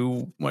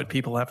to what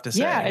people have to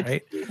say,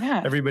 right?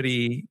 Yeah.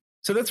 Everybody.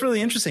 So that's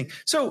really interesting.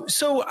 So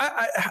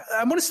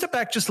I want to step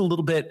back just a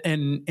little bit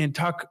and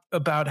talk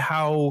about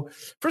how,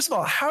 first of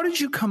all, how did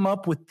you come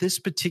up with this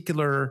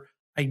particular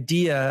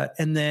idea?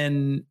 And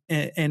then,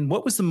 and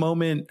what was the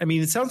moment? I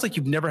mean, it sounds like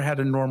you've never had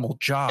a normal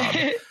job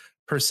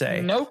per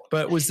se. Nope.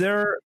 But was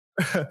there,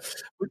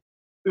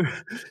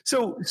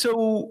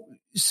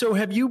 So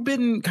have you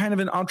been kind of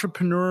an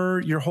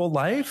entrepreneur your whole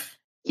life?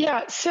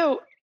 Yeah.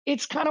 So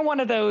it's kind of one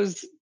of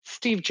those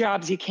Steve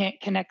Jobs, you can't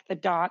connect the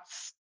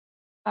dots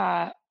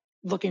uh,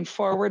 looking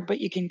forward, but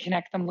you can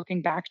connect them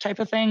looking back type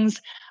of things.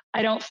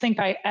 I don't think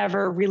I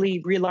ever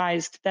really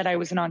realized that I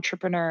was an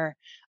entrepreneur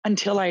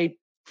until I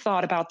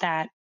thought about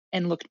that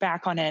and looked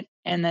back on it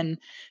and then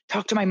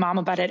talked to my mom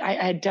about it. I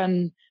had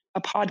done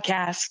a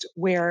podcast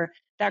where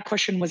that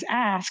question was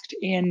asked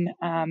in,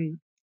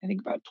 I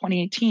think about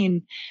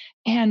 2018.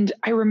 And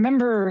I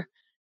remember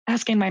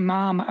asking my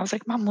mom, I was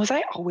like, Mom, was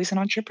I always an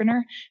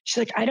entrepreneur? She's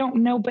like, I don't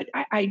know, but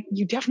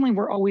you definitely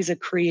were always a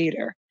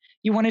creator.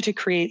 You wanted to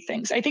create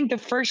things. I think the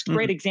first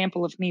great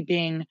example of me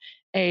being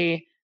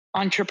a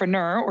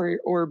entrepreneur,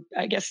 or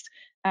I guess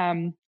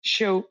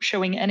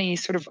showing any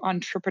sort of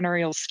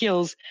entrepreneurial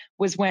skills,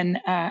 was when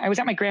I was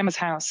at my grandma's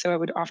house. So I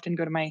would often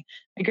go to my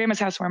grandma's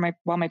house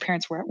while my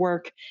parents were at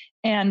work,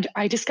 and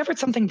I discovered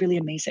something really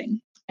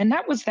amazing. And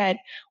that was that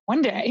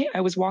one day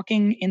I was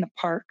walking in the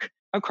park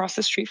across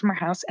the street from her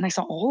house, and I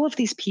saw all of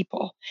these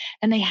people,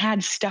 and they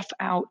had stuff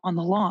out on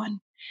the lawn,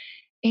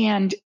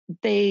 and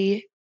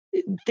it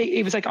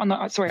was like on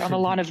the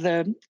lawn of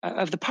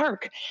the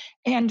park,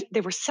 and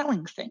they were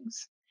selling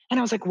things. And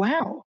I was like,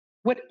 wow,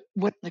 what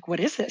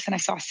is this? And I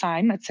saw a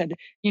sign that said,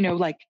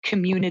 like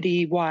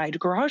community wide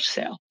garage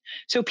sale.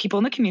 So people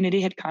in the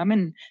community had come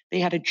and they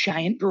had a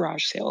giant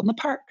garage sale in the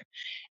park.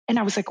 And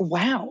I was like,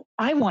 wow,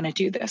 I want to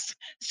do this.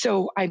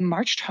 So I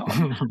marched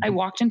home. I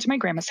walked into my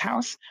grandma's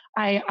house.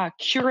 I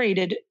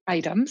curated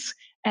items,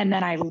 and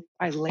then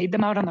I laid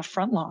them out on the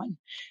front lawn.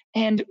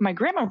 And my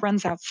grandma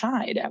runs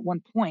outside at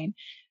one point,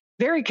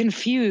 very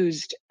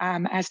confused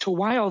as to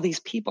why all these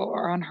people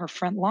are on her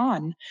front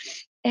lawn,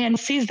 and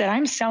sees that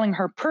I'm selling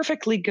her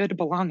perfectly good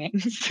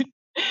belongings.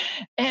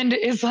 And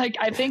is like,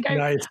 I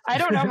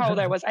don't know how old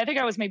I was. I think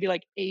I was maybe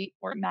like 8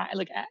 or 9.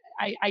 Like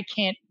I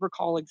can't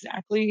recall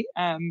exactly.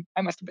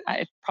 I must have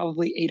been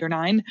probably 8 or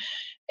 9.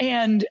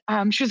 And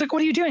she was like,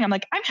 what are you doing? I'm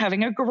like, I'm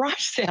having a garage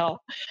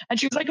sale. And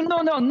she was like,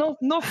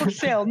 no for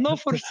sale, no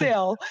for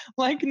sale.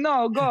 Like,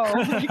 no, go.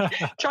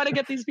 Like, try to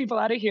get these people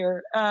out of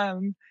here.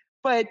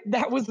 But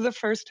that was the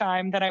first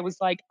time that I was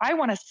like, I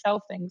want to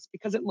sell things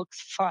because it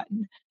looks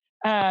fun.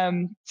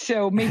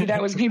 So maybe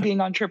that was me being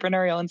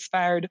entrepreneurial,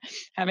 inspired,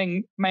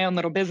 having my own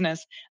little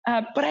business.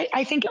 But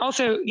I think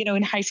also,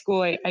 in high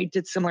school, I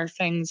did similar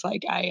things.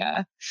 Like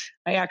I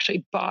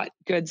actually bought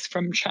goods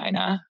from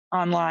China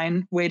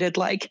online, waited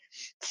like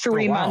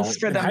 3 months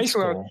for them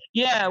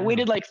to,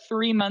 waited like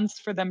 3 months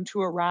for them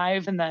to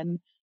arrive, and then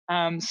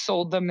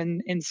sold them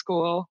in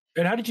school.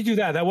 And how did you do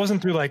that? That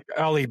wasn't through like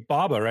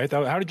Alibaba, right?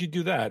 How did you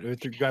do that?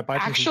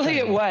 Actually,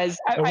 it was.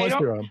 I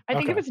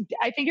think it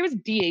was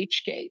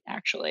DHgate,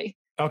 actually.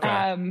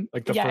 Okay.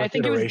 Like the I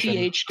think iteration.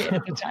 It was DHgate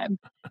at the time.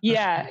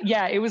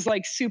 Yeah. It was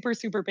like super,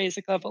 super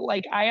basic level.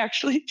 Like I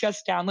actually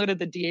just downloaded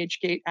the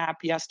DHgate app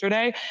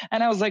yesterday,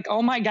 and I was like,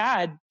 oh my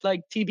God,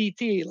 like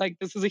TBT, like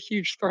this is a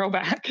huge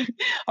throwback. I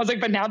was like,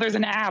 but now there's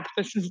an app.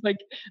 This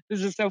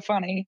is so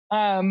funny.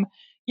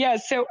 Yeah,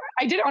 so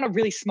I did it on a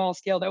really small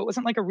scale, though. It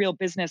wasn't like a real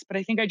business, but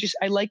I think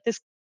I like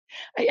this.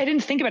 I didn't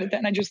think about it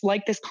then. I just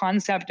like this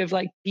concept of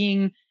like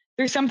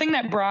there's something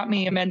that brought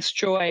me immense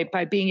joy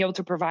by being able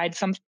to provide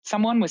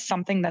someone with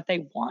something that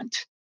they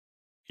want.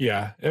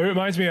 Yeah, it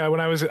reminds me when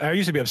I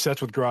used to be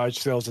obsessed with garage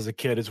sales as a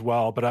kid as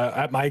well. But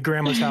at my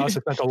grandma's house, I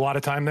spent a lot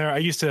of time there.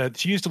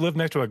 She used to live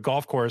next to a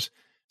golf course.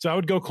 So I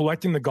would go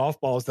collecting the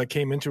golf balls that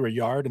came into her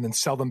yard and then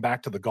sell them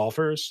back to the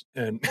golfers.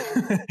 And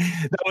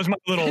that was my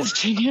little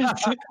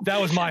genius.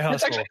 That was my hustle.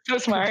 That's actually so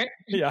smart.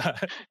 Yeah.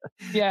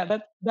 Yeah,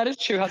 that is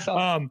true hustle.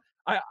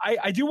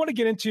 I do want to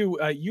get into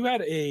you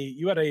had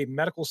a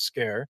medical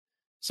scare.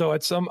 So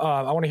at some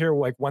I want to hear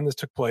like when this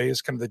took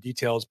place, kind of the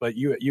details, but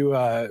you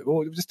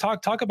just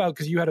talk about,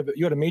 because you had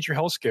a major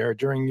health scare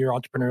during your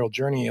entrepreneurial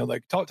journey.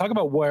 Like talk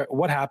about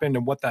what happened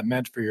and what that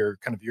meant for your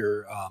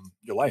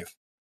life.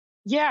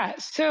 Yeah.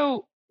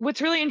 So what's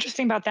really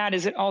interesting about that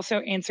is it also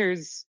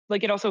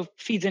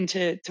feeds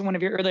into one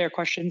of your earlier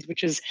questions,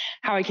 which is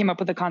how I came up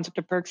with the concept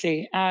of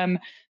Perksy.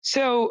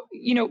 So,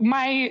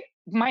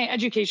 my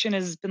education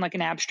has been like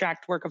an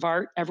abstract work of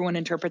art. Everyone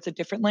interprets it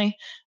differently.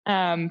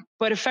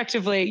 But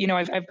effectively,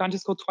 I've gone to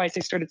school twice.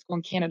 I started school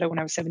in Canada when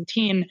I was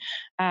 17,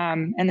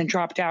 and then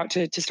dropped out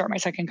to start my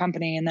second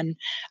company. And then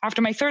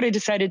after my third, I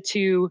decided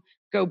to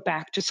go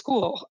back to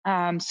school.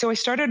 So I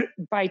started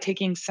by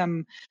taking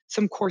some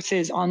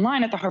courses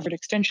online at the Harvard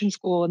Extension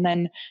School, and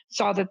then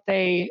saw that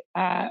they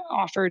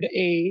offered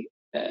a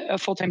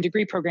full-time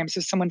degree program. So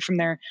someone from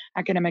their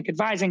academic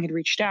advising had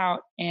reached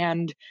out,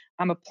 and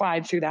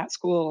applied through that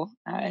school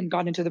and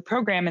got into the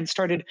program and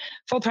started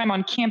full-time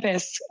on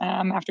campus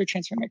after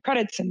transferring my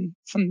credits and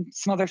some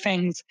other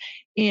things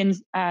in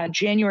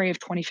January of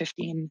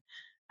 2015.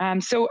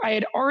 So I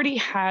had already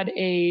had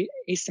a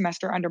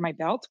semester under my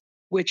belt,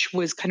 which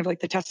was kind of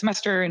like the test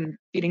semester and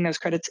feeding those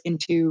credits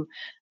into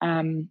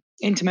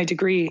my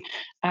degree.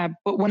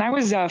 But when I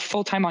was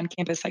full-time on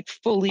campus, like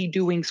fully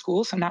doing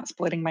school, so not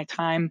splitting my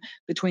time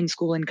between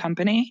school and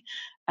company,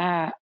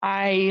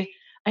 I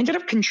I ended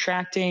up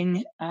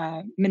contracting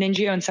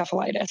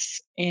meningoencephalitis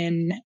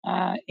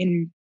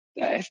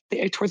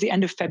towards the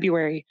end of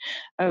February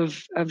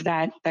of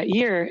that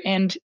year.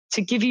 And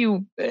to give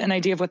you an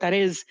idea of what that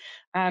is,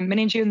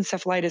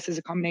 meningoencephalitis is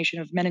a combination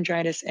of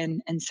meningitis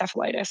and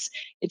encephalitis.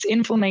 It's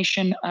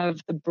inflammation of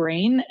the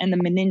brain and the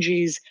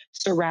meninges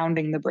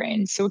surrounding the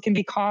brain. So it can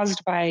be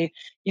caused by,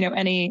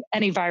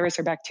 any virus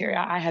or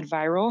bacteria. I had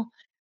viral.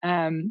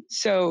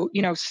 So,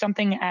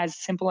 something as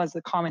simple as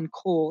the common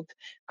cold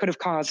could have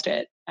caused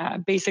it.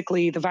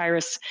 Basically, the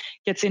virus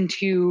gets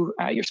into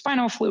your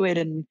spinal fluid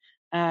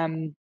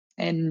and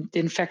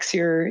infects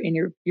your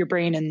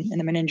brain and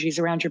the meninges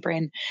around your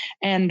brain.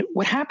 And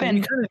what happened?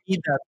 You kind of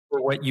need that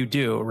for what you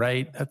do,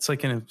 right? That's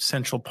like an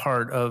essential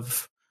part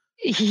of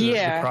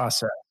the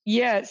process.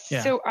 Yes.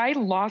 Yeah. So I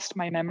lost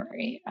my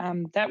memory.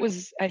 That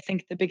was, I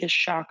think, the biggest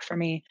shock for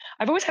me.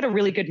 I've always had a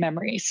really good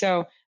memory.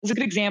 So as a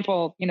good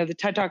example, the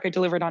TED Talk I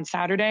delivered on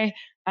Saturday,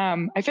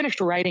 I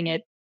finished writing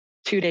it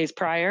 2 days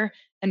prior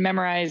and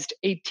memorized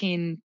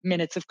 18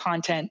 minutes of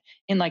content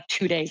in like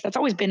 2 days. That's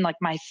always been like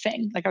my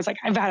thing. Like I was like,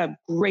 I have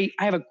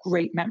a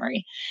great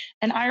memory.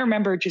 And I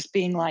remember just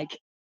being like,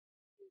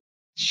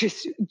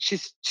 just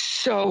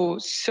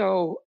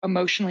so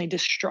emotionally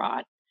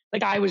distraught.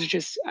 Like I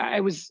was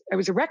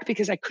a wreck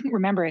because I couldn't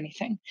remember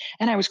anything.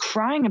 And I was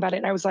crying about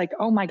it. I was like,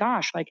 oh my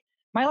gosh, like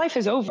my life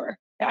is over.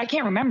 I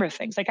can't remember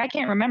things. Like I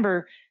can't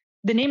remember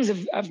the names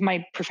of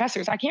my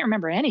professors. I can't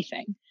remember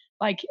anything.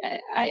 Like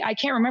I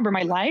can't remember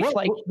my life.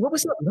 What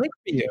was that like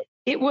for you?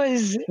 It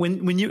was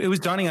when it was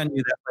dawning on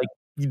you that like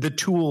the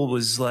tool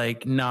was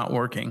like not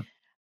working.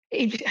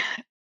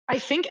 I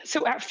think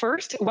so. At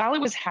first, while it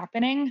was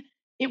happening,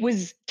 it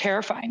was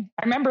terrifying.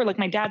 I remember like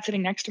my dad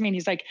sitting next to me and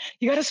he's like,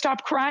 you got to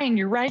stop crying.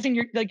 You're rising.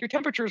 Your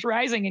temperature is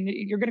rising and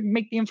you're going to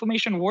make the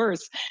inflammation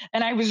worse.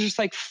 And I was just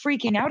like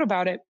freaking out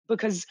about it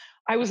because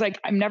I was like,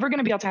 I'm never going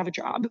to be able to have a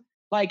job.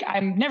 Like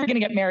I'm never going to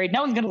get married.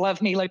 No one's going to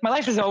love me. Like my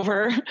life is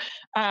over.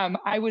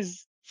 I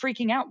was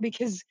freaking out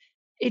because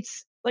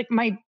it's like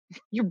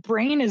your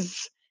brain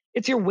it's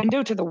your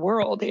window to the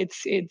world.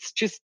 It's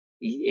just,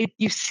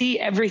 you see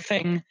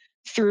everything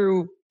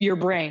through your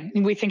brain.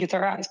 And we think it's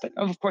our eyes, but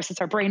of course it's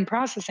our brain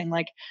processing.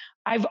 Like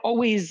I've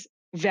always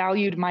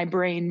valued my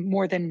brain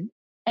more than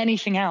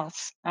anything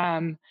else.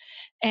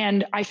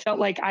 And I felt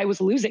like I was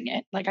losing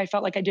it. Like I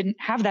felt like I didn't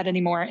have that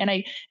anymore.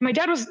 And my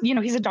dad was,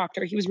 he's a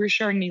doctor. He was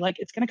reassuring me like,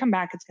 it's going to come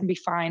back. It's going to be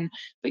fine.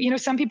 But,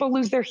 some people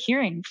lose their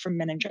hearing from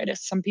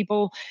meningitis. Some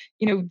people,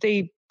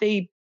 they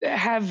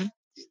have,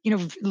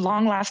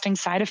 long lasting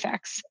side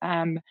effects.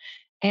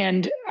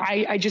 And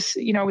I just,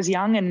 I was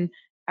young and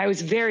I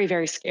was very,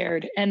 very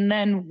scared. And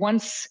then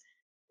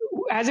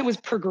as it was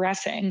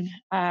progressing,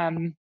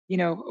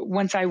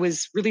 once I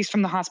was released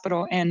from the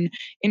hospital and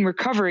in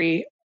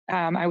recovery,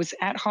 I was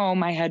at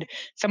home. I had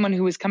someone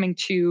who was coming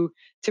to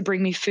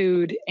bring me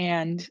food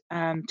and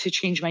to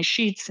change my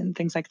sheets and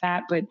things like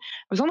that. But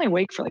I was only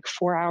awake for like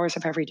 4 hours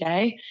of every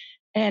day.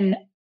 And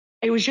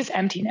it was just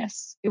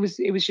emptiness. It was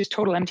just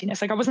total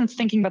emptiness. Like I wasn't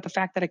thinking about the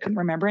fact that I couldn't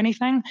remember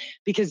anything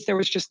because there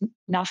was just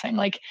nothing.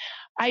 Like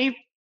I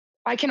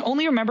can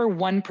only remember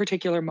one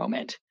particular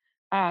moment.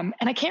 And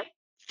I can't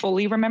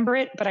fully remember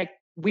it, but I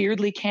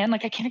weirdly can.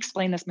 Like I can't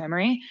explain this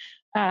memory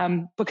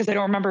because I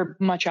don't remember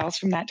much else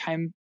from that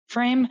time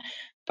frame.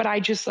 But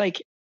I just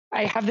like,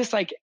 I have this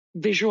like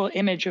visual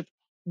image of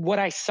what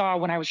I saw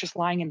when I was just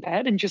lying in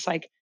bed and just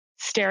like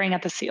staring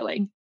at the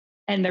ceiling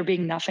and there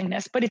being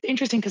nothingness. But it's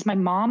interesting because my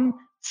mom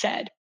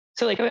said,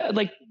 so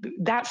like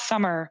that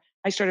summer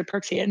I started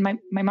Perksy and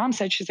my mom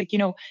said, she's like,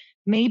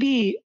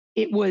 maybe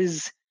it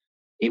was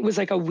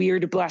like a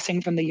weird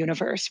blessing from the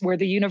universe where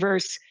the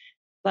universe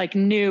like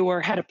knew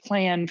or had a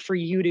plan for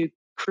you to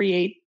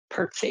create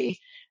Perksy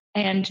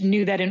and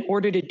knew that in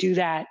order to do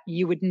that,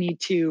 you would need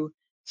to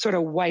sort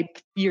of wipe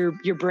your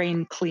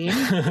brain clean.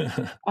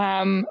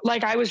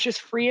 Like I was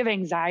just free of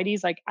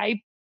anxieties. Like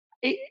I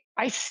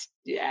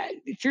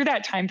through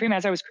that time frame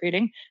as I was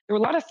creating, there were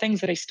a lot of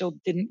things that I still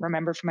didn't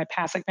remember from my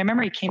past. Like my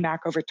memory came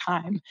back over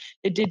time.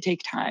 It did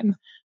take time.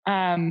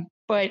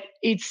 But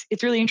it's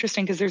really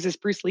interesting because there's this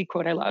Bruce Lee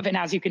quote I love. And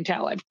as you can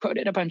tell, I've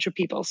quoted a bunch of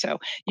people. So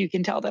you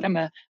can tell that I'm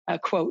a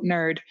quote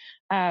nerd.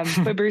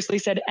 But Bruce Lee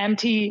said,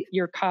 empty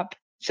your cup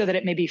so that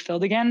it may be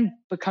filled again,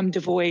 become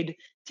devoid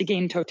to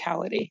gain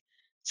totality.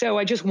 So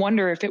I just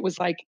wonder if it was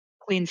like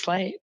clean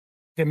slate.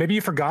 Yeah, maybe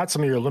you forgot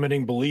some of your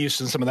limiting beliefs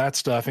and some of that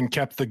stuff and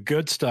kept the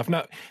good stuff.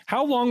 Now,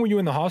 how long were you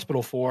in the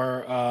hospital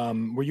for?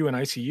 Were you in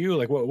ICU?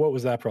 Like what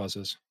was that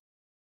process?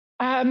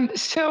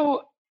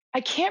 So I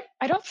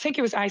don't think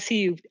it was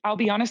ICU. I'll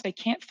be honest, I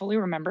can't fully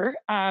remember.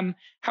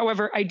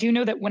 However, I do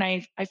know that when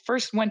I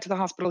first went to the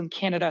hospital in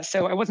Canada,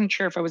 so I wasn't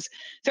sure so as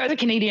a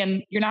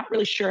Canadian, you're not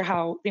really sure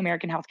how the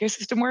American healthcare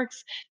system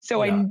works.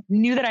 So yeah. I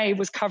knew that I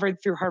was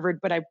covered through Harvard,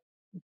 but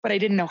I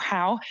didn't know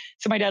how.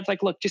 So my dad's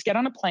like, look, just get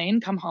on a plane,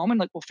 come home, and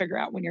like, we'll figure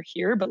out when you're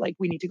here. But like,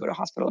 we need to go to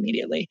hospital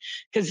immediately.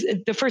 Because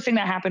the first thing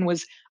that happened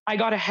was I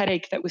got a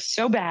headache that was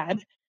so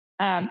bad.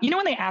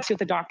 When they ask you at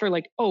the doctor,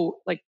 like, oh,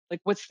 like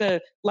what's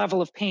the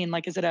level of pain?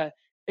 Like, is it a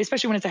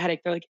especially when it's a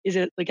headache, they're like, is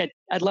it like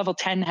a level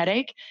 10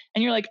 headache?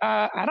 And you're like,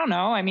 I don't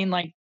know. I mean,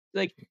 like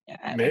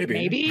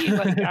maybe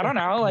like, I don't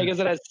know. Like, is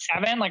it a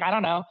 7? Like, I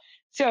don't know.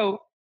 So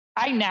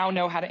I now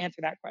know how to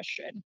answer that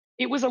question.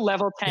 It was a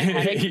level 10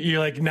 headache. You're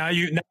like, now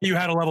you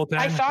had a level 10.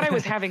 I thought I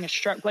was having a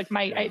stroke. Like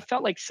I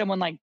felt like someone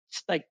like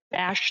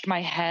bashed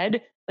my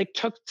head, like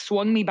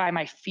swung me by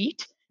my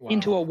feet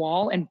into a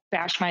wall and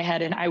bashed my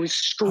head. And I was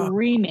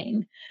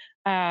screaming.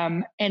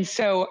 And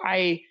so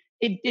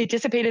it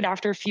dissipated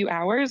after a few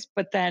hours,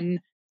 but then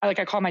I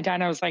called my dad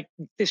and I was like,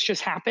 this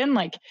just happened.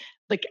 Like,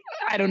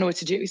 I don't know what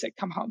to do. He's like,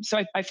 come home.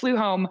 So I flew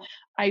home.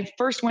 I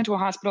first went to a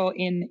hospital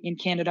in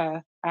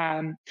Canada,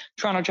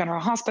 Toronto General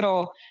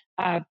Hospital.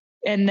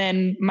 And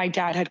then my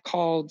dad had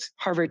called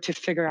Harvard to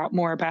figure out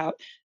more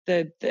about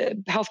the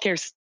healthcare,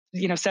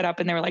 setup.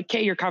 And they were like,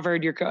 okay, you're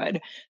covered, you're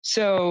good.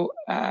 So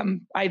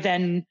I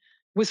then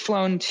was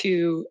flown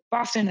to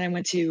Boston and I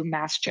went to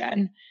Mass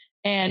Gen.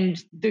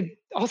 And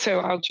also,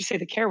 I'll just say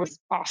the care was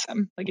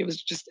awesome. Like, it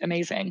was just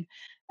amazing.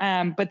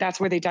 But that's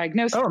where they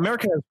diagnosed. Oh,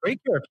 America has great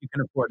care if you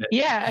can afford it.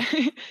 Yeah.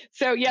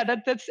 So yeah,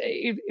 that's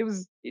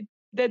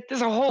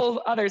a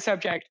whole other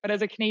subject. But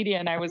as a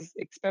Canadian, I was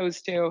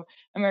exposed to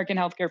American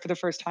healthcare for the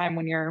first time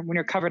when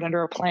you're covered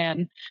under a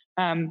plan,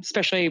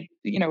 especially,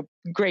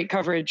 great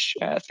coverage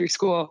through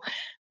school.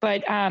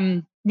 But,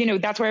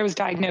 that's where I was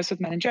diagnosed with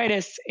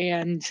meningitis.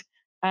 And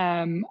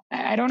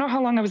I don't know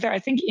how long I was there. I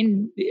think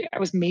I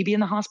was maybe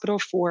in the hospital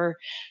for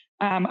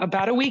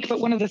about a week. But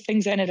one of the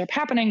things that ended up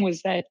happening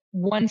was that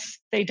once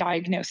they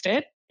diagnosed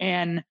it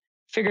and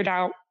figured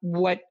out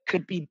what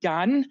could be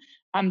done,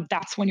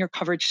 that's when your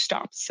coverage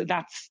stops. So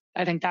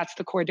I think that's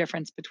the core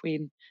difference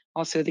between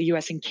also the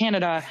US and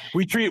Canada.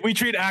 We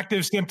treat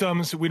active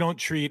symptoms. We don't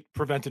treat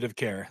preventative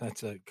care.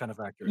 That's a kind of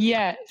accurate.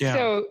 Yeah.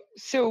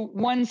 So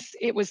once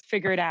it was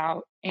figured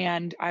out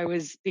and I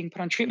was being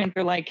put on treatment,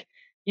 they're like,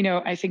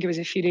 I think it was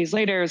a few days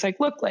later, it was like,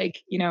 look,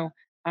 like,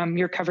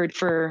 you're covered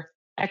for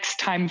X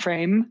time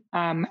frame.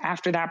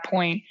 After that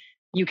point,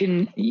 you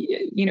can,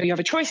 you have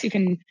a choice. You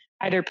can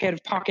either pay out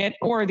of pocket,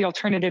 or the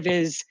alternative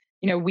is,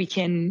 we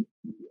can,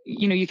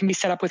 you can be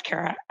set up with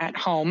care at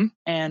home,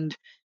 and,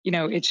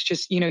 it's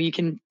just, you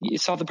can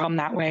solve the problem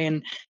that way.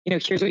 And,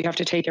 here's what you have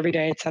to take every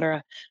day, et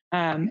cetera.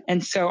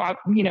 And so,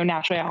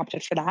 naturally I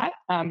opted for that.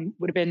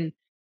 Would have been,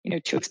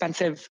 too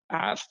expensive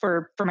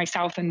for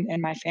myself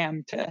and my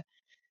fam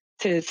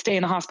to stay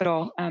in the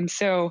hospital.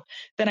 So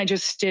then I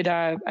just did,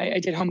 I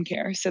did home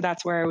care. So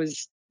that's where I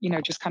was,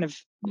 just kind of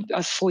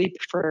asleep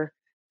for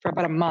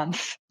about a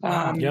month.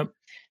 Yep.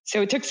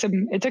 So it took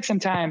some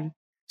time.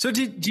 So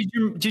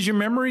did your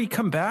memory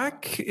come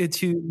back to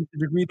the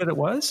degree that it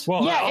was?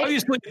 Well, yeah,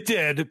 obviously it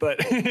did,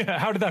 but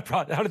how did that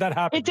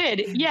happen? It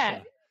did. Yeah.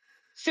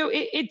 So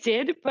it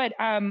did. But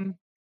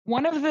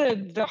one of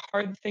the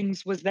hard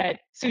things was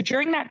that, so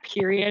during that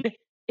period,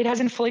 it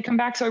hasn't fully come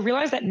back. So I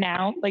realized that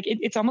now, like,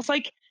 it's almost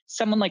like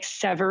someone like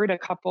severed a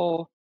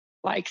couple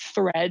like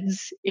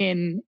threads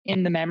in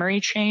the memory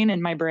chain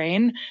in my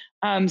brain.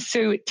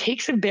 So it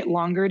takes a bit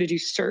longer to do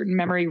certain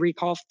memory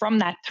recall from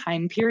that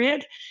time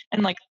period,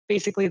 and like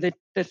basically the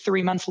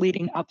 3 months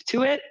leading up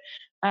to it.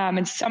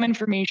 And some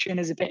information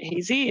is a bit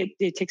hazy.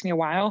 It takes me a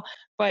while,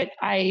 but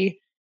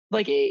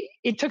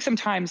it took some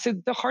time. So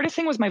the hardest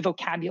thing was my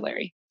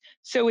vocabulary.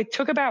 So it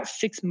took about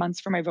 6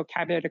 months for my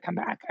vocabulary to come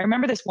back. I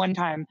remember this one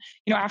time,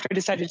 after I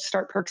decided to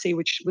start Perksy,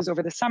 which was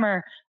over the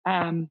summer,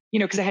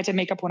 because I had to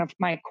make up one of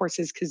my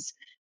courses because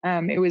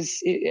I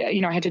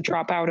had to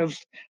drop out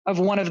of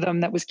one of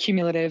them that was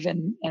cumulative,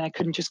 and I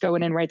couldn't just go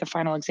in and write the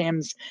final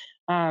exams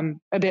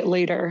a bit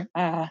later.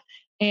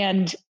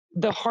 And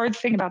the hard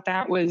thing about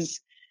that was,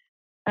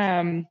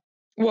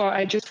 well,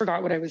 I just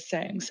forgot what I was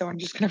saying, so I'm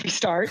just going to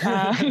restart.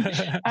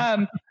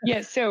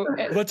 Yeah, so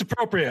that's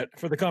appropriate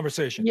for the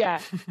conversation.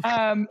 Yeah,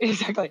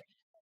 exactly.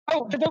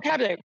 Oh, the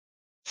vocabulary.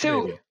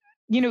 So,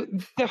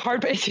 the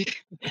hard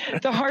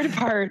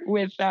part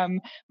with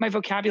my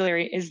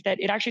vocabulary is that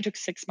it actually took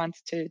 6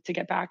 months to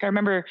get back. I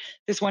remember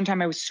this one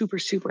time I was super,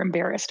 super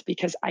embarrassed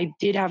because I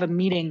did have a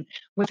meeting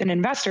with an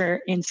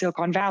investor in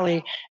Silicon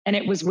Valley, and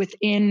it was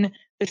within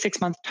the 6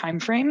 month time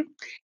frame.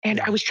 And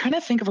I was trying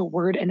to think of a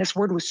word, and this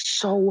word was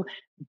so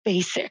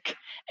basic,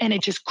 and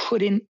it just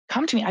couldn't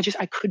come to me.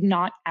 I could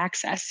not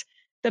access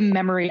the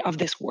memory of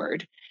this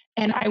word.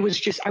 And I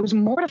was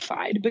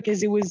mortified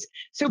because it was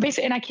so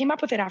basic. And I came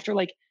up with it after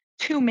like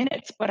 2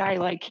 minutes, but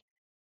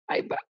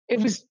it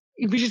was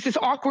just this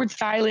awkward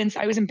silence.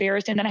 I was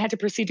embarrassed. And then I had to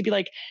proceed to be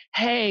like,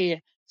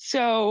 hey,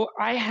 so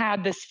I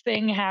had this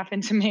thing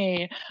happen to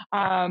me.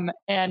 And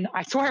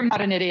I swear I'm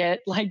not an idiot.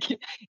 Like,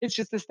 it's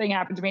just this thing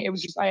happened to me. It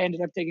was just, I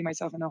ended up digging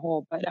myself in a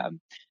hole, but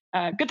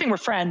good thing we're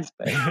friends.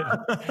 But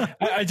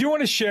I do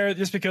want to share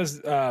just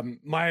because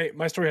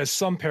my story has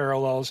some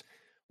parallels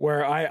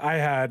where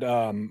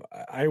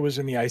I was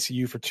in the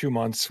ICU for 2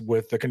 months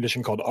with a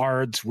condition called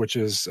ARDS, which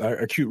is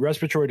acute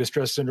respiratory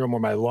distress syndrome,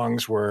 where my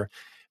lungs were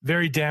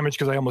very damaged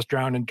because I almost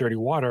drowned in dirty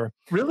water.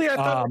 Really? I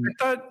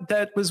thought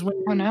that was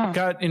when you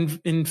got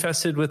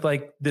infested with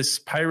like this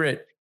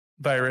pirate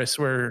virus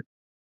where...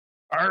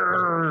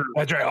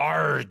 That's right.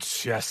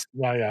 Ards. Yes.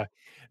 Yeah.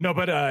 No,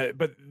 but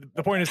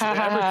the point is,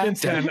 ever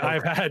since then,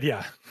 I've had,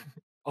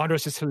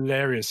 Andros is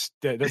hilarious.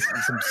 That's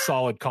some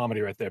solid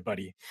comedy right there,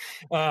 buddy.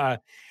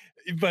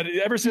 But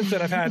ever since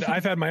then,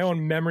 I've had my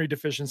own memory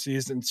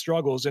deficiencies and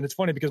struggles. And it's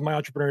funny because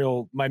my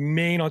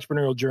main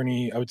entrepreneurial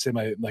journey, I would say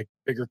my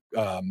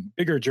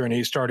bigger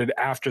journey started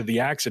after the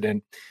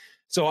accident.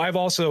 So I've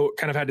also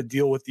kind of had to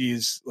deal with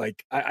these,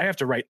 like, I have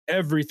to write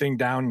everything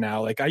down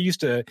now. Like I used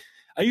to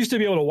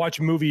be able to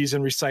watch movies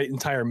and recite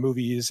entire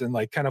movies, and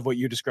like kind of what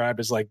you described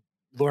as like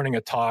learning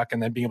a talk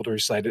and then being able to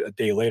recite it a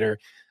day later.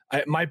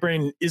 My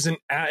brain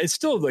it's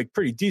still like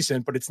pretty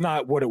decent, but it's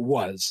not what it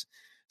was.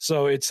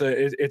 So it's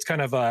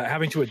kind of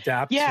having to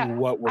adapt to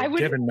what we're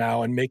given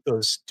now and make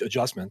those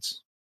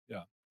adjustments.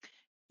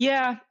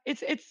 Yeah,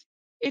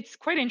 it's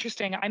quite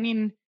interesting. I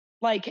mean,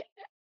 like,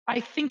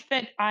 I think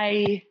that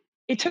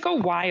it took a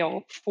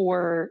while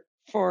for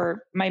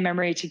my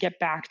memory to get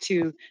back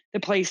to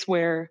the place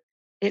where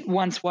it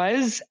once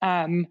was.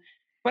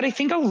 But I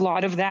think a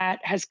lot of that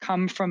has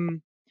come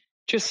from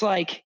just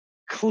like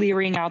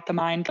clearing out the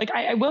mind. Like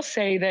I will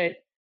say that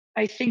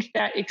I think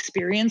that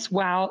experience,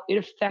 while it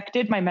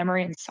affected my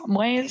memory in some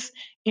ways,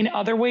 in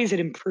other ways it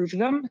improved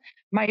them.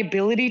 My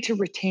ability to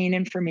retain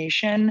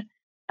information,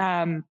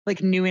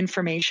 like new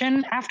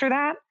information after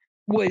that,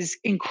 was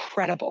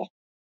incredible.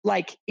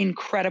 Like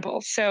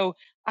incredible. So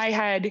I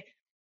had,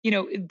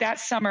 that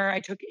summer I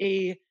took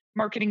a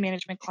marketing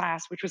management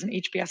class, which was an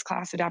HBS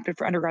class adapted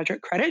for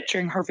undergraduate credit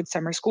during Harvard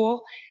Summer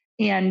School.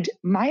 And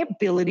my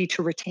ability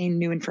to retain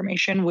new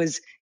information was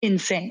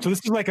insane. So this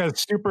is like a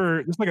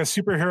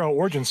superhero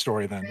origin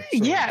story then.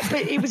 So. Yeah,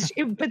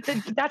 but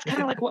that's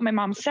kind of like what my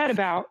mom said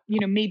about,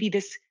 maybe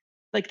this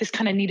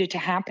kind of needed to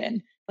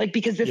happen. Like,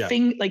 because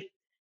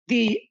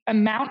the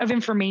amount of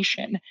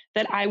information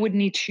that I would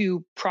need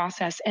to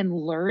process and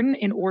learn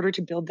in order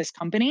to build this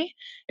company,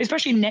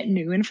 especially net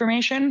new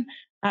information,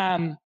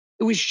 it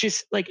was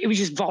just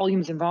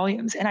volumes and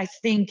volumes. And I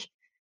think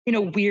in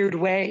a weird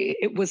way,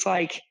 it was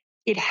like,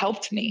 it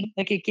helped me.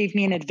 Like it gave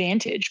me an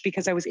advantage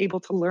because I was able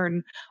to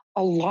learn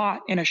a lot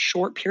in a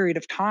short period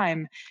of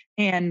time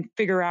and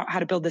figure out how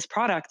to build this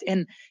product.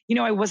 And,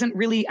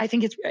 I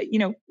think it's,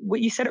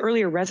 what you said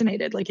earlier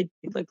resonated. Like it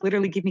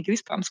literally gave me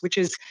goosebumps, which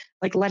is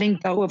like letting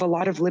go of a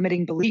lot of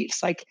limiting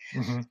beliefs. Like,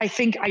 I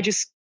think I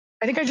just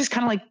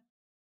kind of like,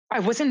 I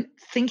wasn't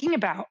thinking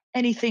about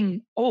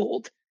anything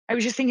old. I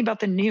was just thinking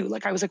about the new.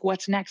 Like I was like,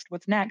 what's next?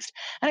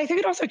 And I think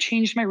it also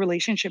changed my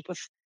relationship with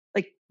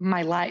like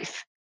my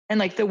life. And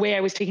like the way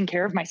I was taking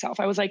care of myself.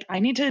 I was like, I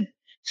need to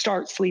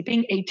start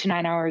sleeping 8 to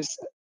 9 hours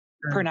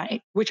per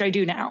night, which I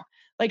do now.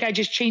 Like I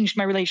just changed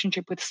my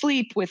relationship with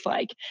sleep, with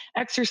like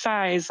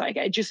exercise. Like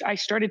I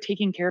started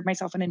taking care of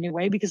myself in a new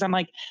way because I'm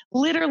like,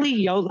 literally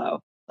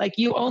YOLO. Like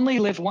you only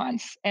live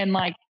once, and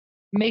like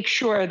make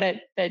sure that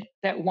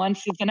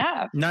once is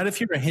enough. Not if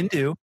you're a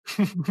Hindu.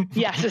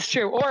 Yes, it's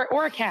true.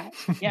 Or a cat.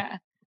 Yeah,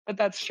 but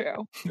that's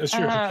true. That's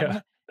true. Yeah.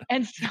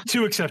 And so,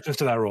 2 exceptions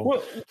to that rule.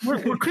 Well,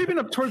 we're creeping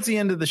up towards the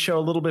end of the show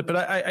a little bit, but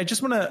I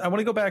just want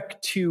to go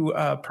back to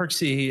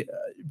Perksy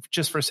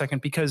just for a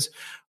second, because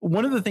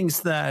one of the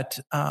things that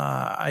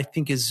I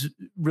think is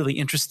really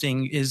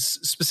interesting is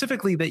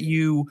specifically that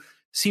you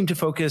seem to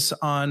focus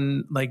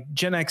on like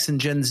Gen X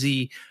and Gen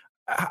Z.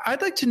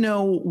 I'd like to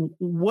know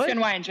what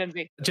Gen Y and Gen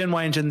Z. Gen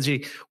Y and Gen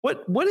Z.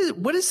 What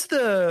is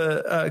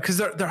the because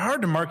they're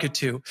hard to market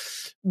to.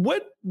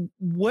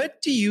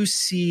 What do you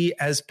see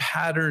as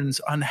patterns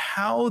on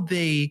how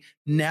they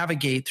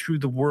navigate through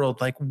the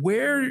world? Like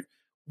where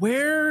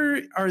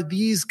are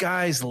these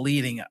guys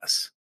leading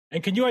us?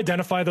 And can you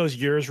identify those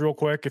years real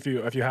quick if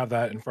you have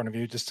that in front of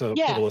you, just for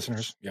the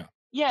listeners?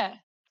 Yeah.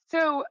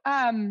 So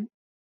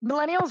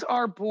millennials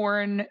are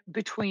born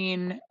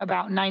between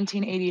about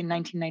 1980 and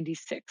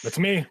 1996. That's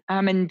me.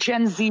 And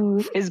Gen Z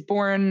is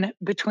born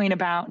between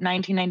about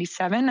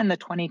 1997 and the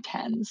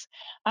 2010s.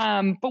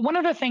 But one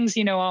of the things,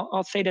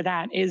 I'll say to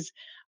that is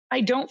I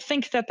don't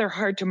think that they're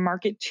hard to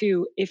market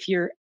to if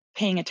you're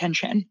paying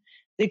attention.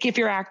 Like if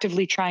you're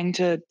actively trying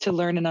to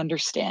learn and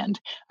understand.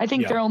 I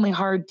think they're only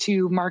hard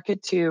to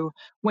market to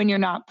when you're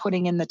not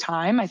putting in the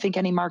time. I think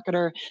any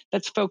marketer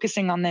that's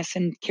focusing on this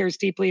and cares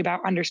deeply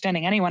about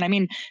understanding anyone. I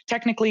mean,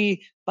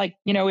 technically, like,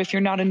 if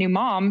you're not a new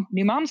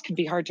moms could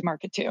be hard to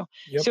market to.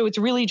 Yep. So it's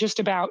really just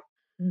about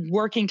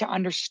working to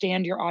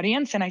understand your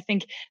audience. And I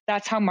think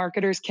that's how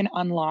marketers can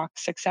unlock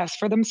success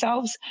for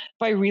themselves,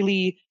 by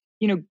really,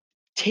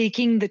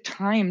 taking the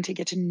time to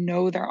get to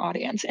know their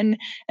audience, and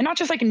not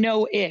just like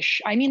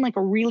know-ish. I mean, like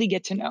really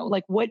get to know,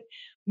 like what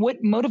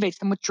motivates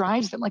them, what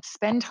drives them, like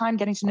spend time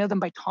getting to know them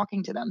by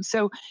talking to them.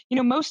 So,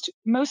 most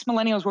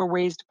millennials were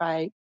raised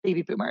by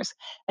baby boomers,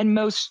 and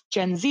most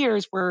Gen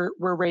Zers were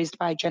raised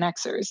by Gen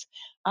Xers.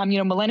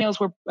 Millennials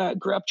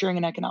grew up during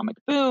an economic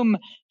boom.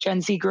 Gen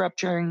Z grew up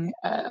during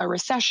a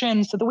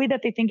recession. So the way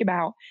that they think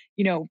about,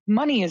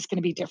 money is going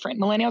to be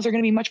different. Millennials are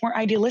going to be much more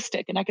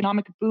idealistic. An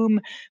economic boom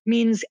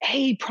means,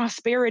 hey,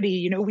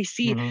 prosperity. We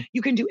see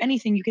you can do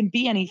anything, you can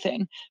be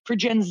anything. For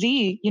Gen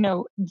Z,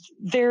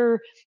 they're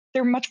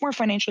much more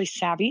financially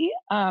savvy.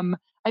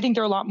 I think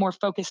they're a lot more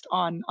focused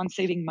on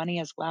saving money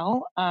as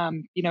well. I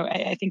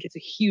think it's a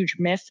huge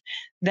myth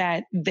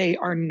that they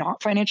are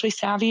not financially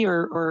savvy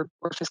or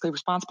fiscally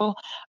responsible.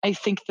 I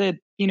think that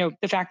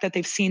the fact that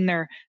they've seen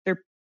their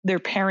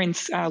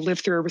parents live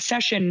through a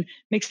recession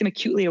makes them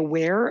acutely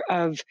aware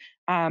of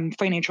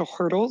financial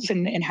hurdles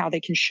and how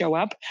they can show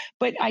up.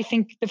 But I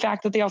think the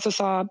fact that they also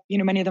saw,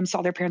 many of them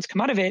saw their parents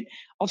come out of it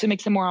also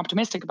makes them more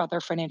optimistic about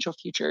their financial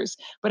futures.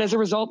 But as a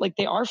result, like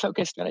they are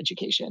focused on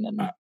education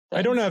and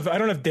I don't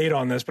have data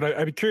on this, but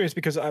I'd be curious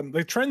because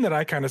the trend that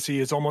I kind of see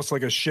is almost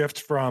like a shift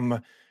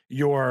from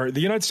the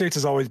United States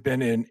has always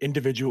been an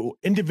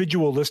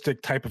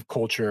individualistic type of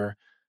culture.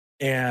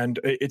 And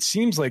it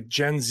seems like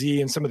Gen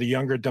Z and some of the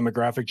younger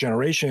demographic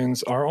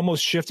generations are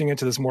almost shifting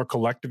into this more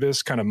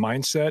collectivist kind of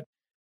mindset.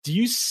 Do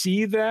you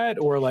see that,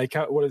 or like,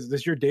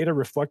 does your data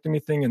reflect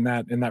anything in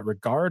that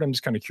regard? I'm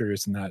just kind of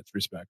curious in that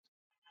respect.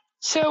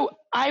 So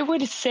I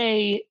would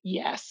say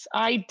yes.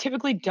 I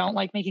typically don't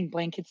like making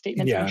blanket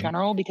statements in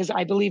general because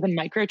I believe in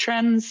micro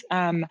trends.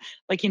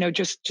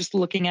 Just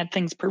looking at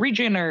things per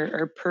region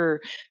or per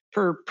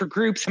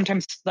group,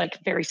 sometimes like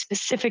very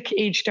specific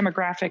age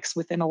demographics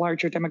within a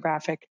larger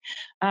demographic.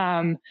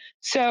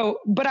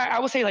 But I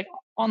will say, like,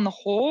 on the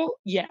whole,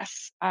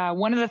 yes.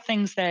 One of the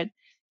things that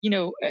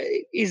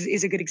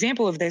is a good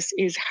example of this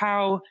is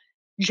how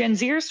Gen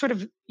Zers sort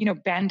of,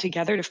 band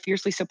together to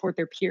fiercely support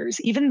their peers,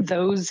 even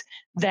those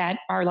that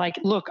are like,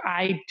 look,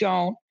 I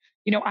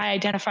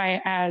identify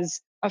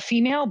as a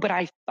female, but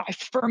I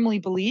firmly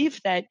believe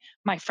that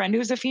my friend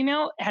who's a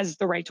female has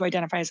the right to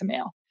identify as a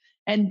male.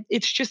 And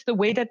it's just the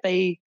way that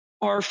they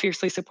are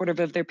fiercely supportive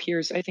of their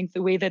peers. I think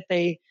the way that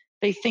they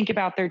think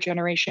about their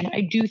generation,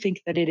 I do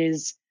think that it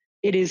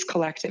is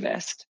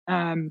collectivist.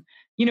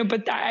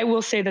 But I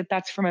will say that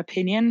that's from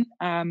opinion.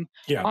 On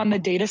the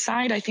data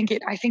side, I think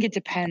it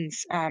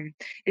depends.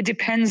 It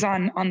depends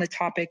on the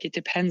topic. It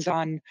depends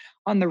on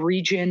the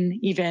region.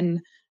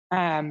 Even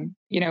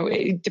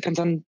it depends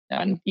on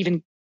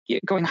even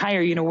going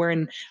higher. We're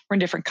in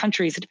different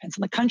countries. It depends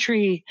on the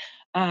country.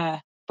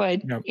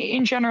 But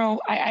in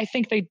general, I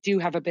think they do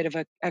have a bit of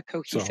a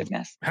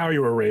cohesiveness. So how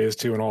you were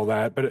raised too, and all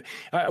that. But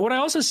what I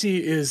also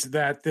see is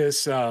that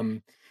this.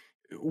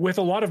 With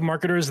a lot of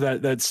marketers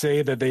that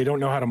say that they don't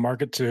know how to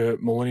market to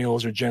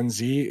millennials or Gen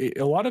Z,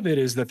 a lot of it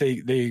is that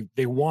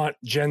they want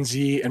Gen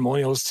Z and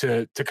millennials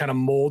to kind of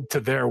mold to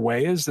their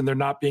ways, and they're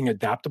not being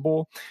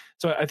adaptable.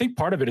 So I think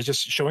part of it is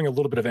just showing a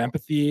little bit of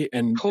empathy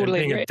and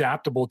being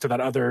adaptable to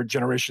that other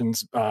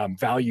generation's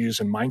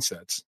values and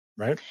mindsets,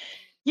 right?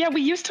 Yeah,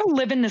 we used to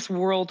live in this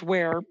world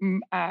where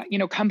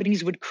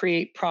companies would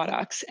create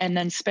products and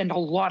then spend a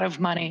lot of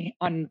money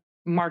on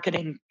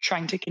marketing,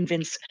 trying to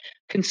convince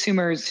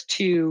consumers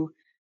to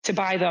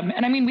buy them.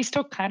 And I mean, we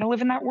still kind of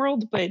live in that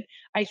world, but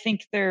I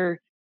think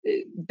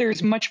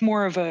there's much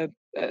more of a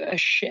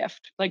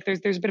shift. Like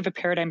there's a bit of a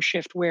paradigm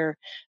shift where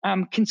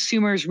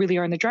consumers really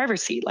are in the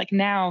driver's seat. Like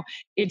now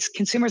it's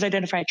consumers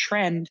identify a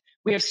trend.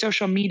 We have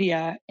social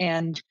media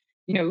and,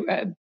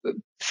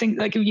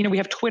 we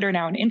have Twitter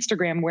now and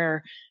Instagram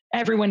where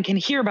everyone can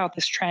hear about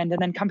this trend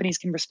and then companies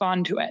can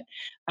respond to it.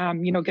 A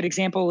good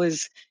example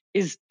is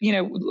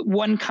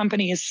one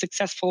company is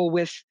successful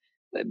with,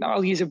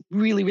 I'll use a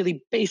really,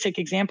 really basic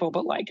example,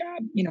 but like,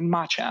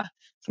 matcha,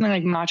 something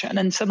like matcha. And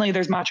then suddenly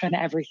there's matcha in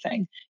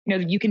everything.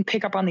 You can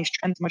pick up on these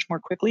trends much more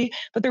quickly,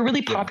 but they're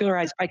really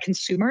popularized by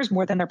consumers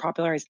more than they're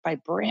popularized by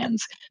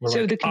brands.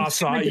 So the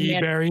consumer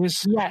demand,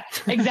 berries. Yeah,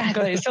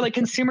 exactly. So like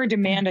consumer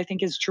demand, I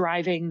think, is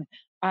driving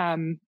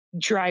the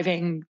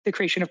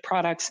creation of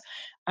products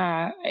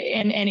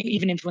and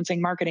even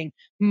influencing marketing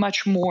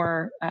much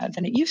more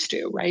than it used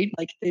to, right?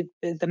 Like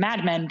the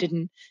Mad Men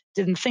didn't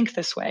think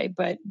this way,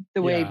 but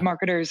the way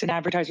marketers and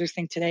advertisers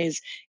think today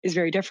is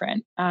very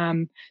different.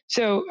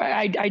 So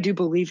I do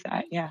believe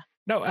that, yeah.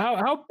 No,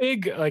 how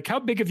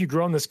big have you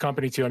grown this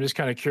company to? I'm just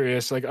kind of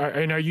curious. Like,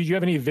 do you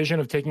have any vision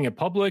of taking it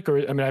public, or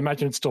I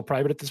imagine it's still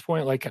private at this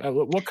point. Like,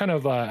 what kind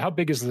of how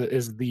big is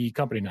the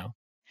company now?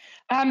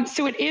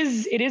 So it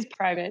is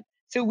private.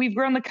 So we've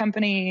grown the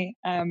company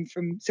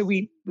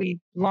we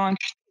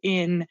launched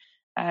in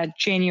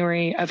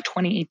January of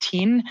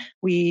 2018.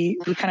 We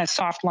kind of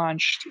soft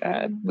launched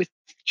with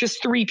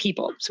just 3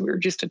 people. So we were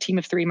just a team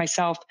of 3,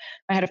 myself,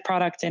 my head of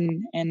product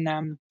and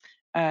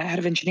head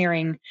of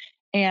engineering.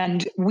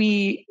 And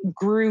we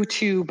grew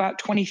to about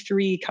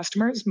 23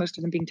 customers, most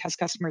of them being test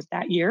customers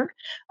that year.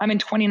 In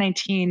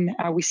 2019,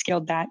 we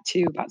scaled that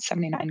to about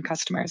 79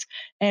 customers,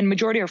 and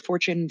majority are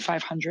Fortune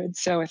 500.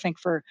 So I think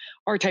for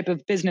our type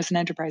of business and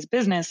enterprise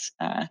business,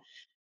 or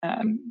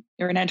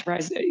an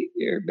enterprise,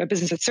 or a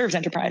business that serves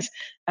enterprise,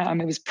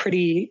 it was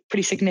pretty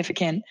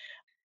significant.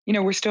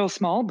 We're still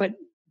small, but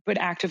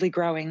actively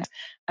growing.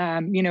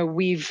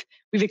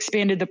 We've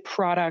expanded the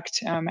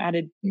product,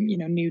 added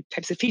new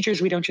types of features.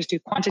 We don't just do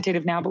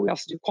quantitative now, but we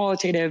also do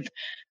qualitative.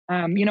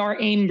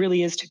 Our aim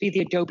really is to be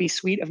the Adobe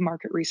suite of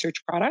market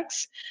research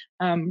products,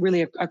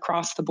 really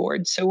across the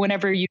board. So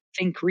whenever you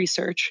think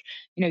research,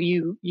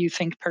 you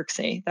think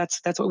Perksy.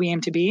 That's what we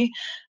aim to be.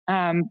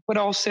 But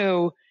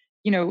also,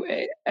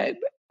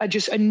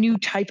 just a new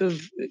type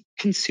of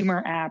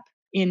consumer app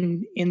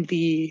in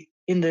the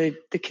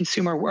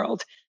consumer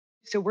world.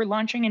 So we're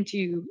launching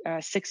into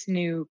 6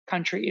 new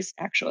countries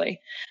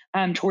actually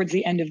towards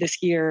the end of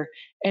this year,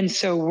 and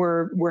so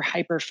we're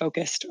hyper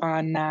focused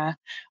on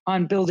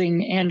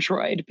building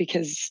Android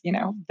because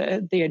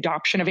the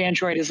adoption of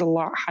Android is a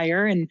lot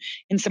higher in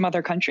some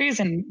other countries,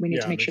 and we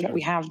need to make sure that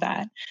we have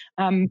that.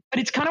 But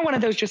it's kind of one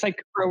of those just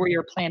like grow where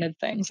you're planted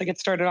things. Like it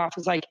started off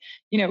as like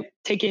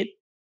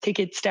take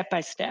it step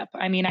by step.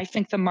 I mean, I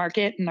think the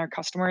market and our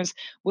customers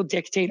will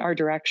dictate our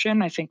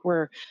direction. I think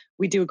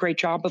we do a great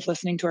job of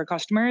listening to our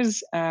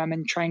customers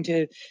and trying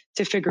to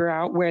figure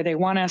out where they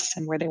want us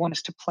and where they want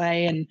us to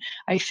play. And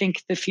I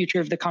think the future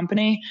of the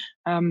company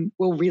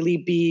will really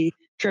be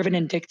driven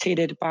and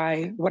dictated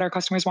by what our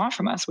customers want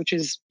from us, which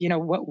is,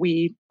 what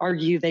we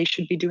argue they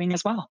should be doing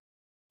as well.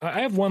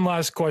 I have one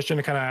last question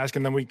to kind of ask,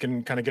 and then we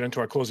can kind of get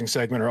into our closing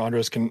segment, or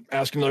Andres can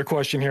ask another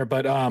question here.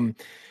 But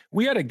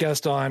we had a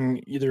guest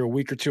on either a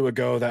week or two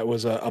ago that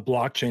was a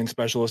blockchain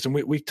specialist, and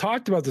we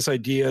talked about this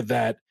idea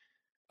that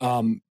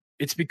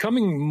it's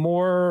becoming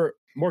more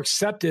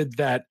accepted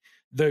that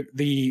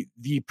the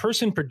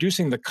person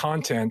producing the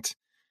content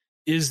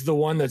is the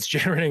one that's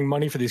generating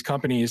money for these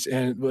companies.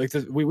 And like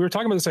we were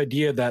talking about this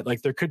idea that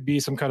like there could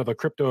be some kind of a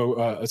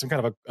crypto, some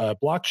kind of a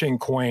blockchain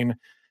coin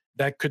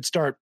that could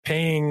start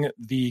paying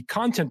the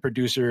content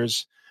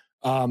producers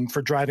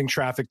for driving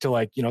traffic to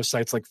like,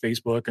 sites like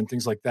Facebook and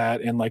things like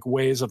that. And like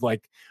ways of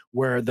like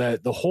where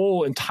the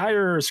whole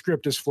entire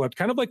script is flipped,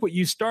 kind of like what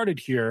you started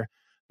here,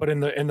 but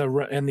in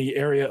the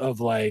area of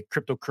like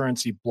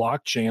cryptocurrency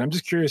blockchain. I'm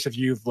just curious if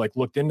you've like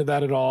looked into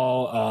that at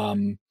all.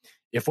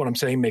 If what I'm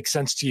saying makes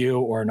sense to you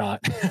or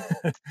not.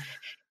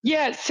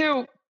 Yeah.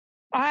 So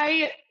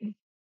I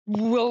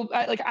don't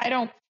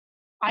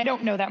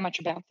know that much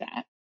about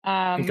that.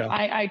 Okay.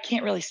 I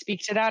can't really speak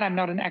to that. I'm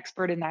not an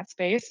expert in that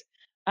space.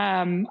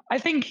 I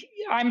think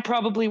I'm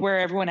probably where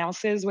everyone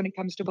else is when it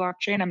comes to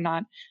blockchain. I'm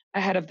not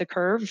ahead of the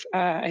curve.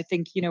 I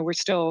think, we're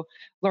still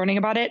learning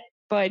about it.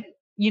 But,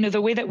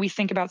 the way that we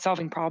think about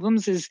solving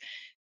problems is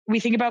we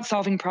think about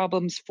solving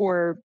problems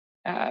for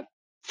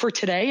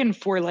today and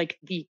for like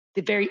the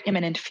very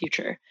imminent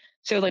future.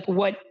 So like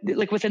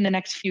within the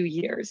next few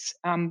years,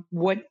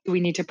 what do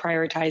we need to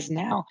prioritize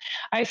now?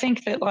 I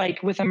think that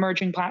like with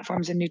emerging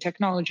platforms and new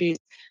technologies,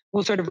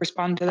 we'll sort of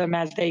respond to them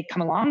as they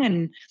come along.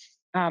 And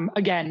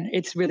again,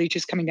 it's really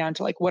just coming down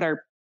to like what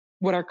our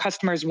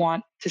customers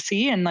want to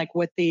see and like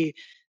what the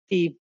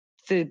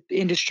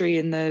industry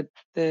and the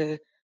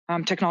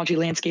technology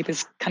landscape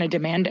is kind of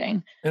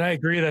demanding. And I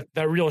agree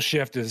that real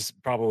shift is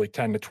probably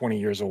 10 to 20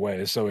 years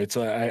away. So it's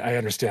I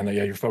understand that.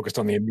 Yeah, you're focused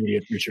on the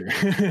immediate future.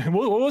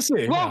 we'll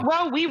see.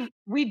 Well,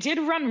 we did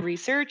run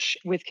research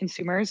with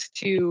consumers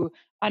to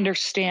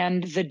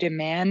understand the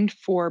demand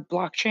for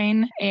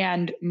blockchain,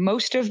 and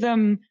most of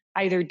them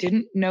either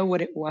didn't know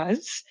what it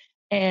was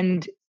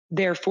and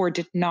therefore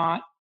did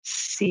not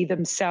see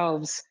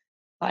themselves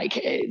like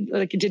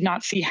did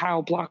not see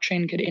how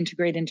blockchain could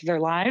integrate into their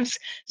lives.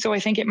 So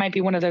I think it might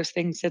be one of those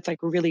things that's like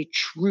really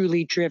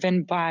truly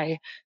driven by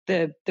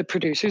the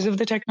producers of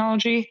the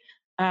technology.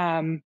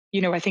 I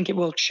think it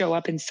will show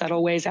up in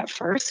subtle ways at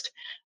first.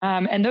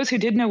 And those who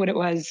did know what it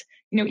was,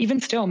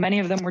 even still, many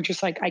of them were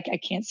just like, I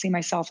can't see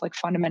myself like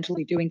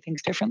fundamentally doing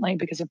things differently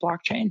because of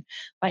blockchain.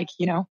 Like,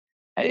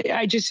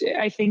 I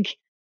think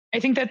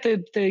that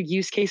the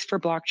use case for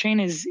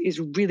blockchain is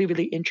really,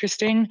 really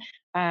interesting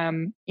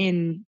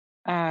in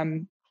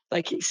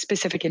like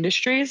specific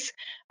industries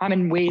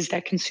in ways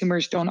that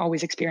consumers don't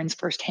always experience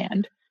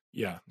firsthand.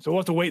 Yeah. So we'll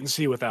have to wait and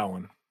see with that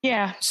one.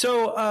 Yeah.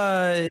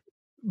 So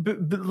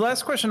but the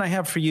last question I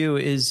have for you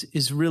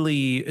is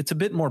really, it's a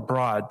bit more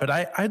broad, but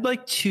I'd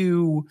like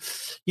to,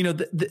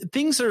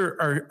 things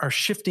are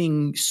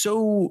shifting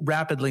so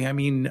rapidly. I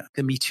mean,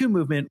 the Me Too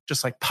movement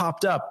just like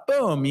popped up,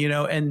 boom,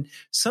 and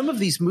some of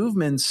these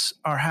movements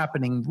are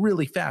happening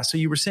really fast. So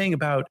you were saying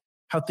about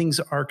how things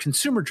are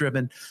consumer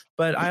driven,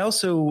 but I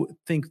also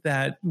think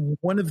that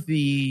one of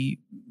the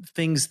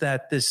things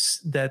that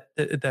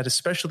that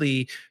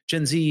especially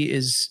Gen Z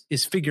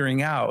is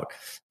figuring out,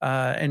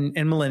 and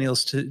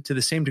millennials to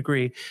the same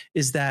degree,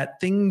 is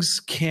that things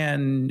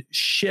can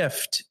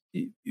shift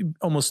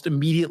almost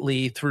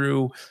immediately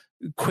through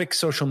quick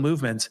social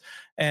movements,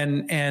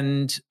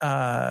 and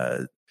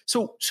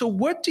so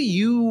what do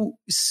you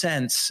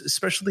sense,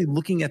 especially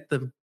looking at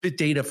the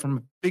data from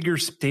a bigger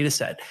data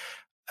set?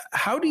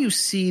 How do you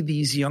see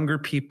these younger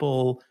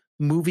people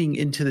moving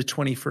into the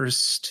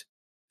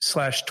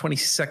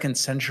 21st/22nd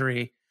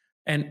century,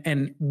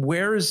 and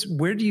where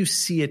do you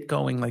see it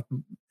going, like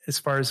as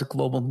far as a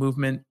global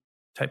movement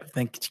type of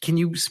thing? Can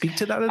you speak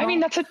to that at all? I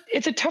mean,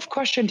 it's a tough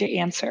question to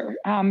answer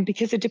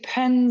because it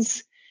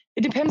depends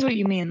what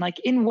you mean, like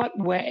in what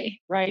way,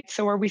 right?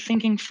 So are we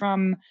thinking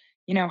from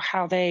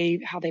how they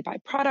buy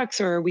products,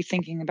 or are we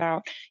thinking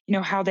about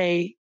how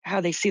they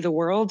see the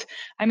world?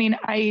 I mean,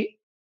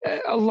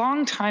 a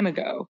long time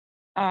ago,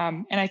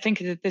 and I think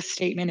that this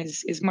statement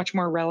is much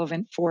more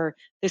relevant for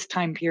this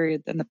time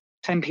period than the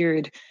time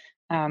period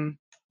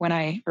when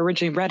I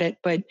originally read it,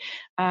 but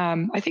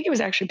I think it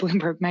was actually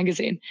Bloomberg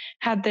Magazine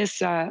had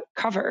this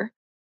cover,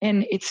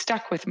 and it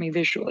stuck with me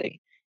visually.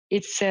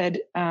 It said,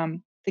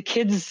 "The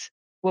kids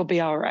will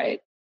be all right,"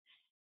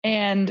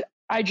 and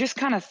I just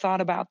kind of thought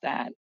about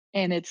that,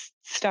 and it's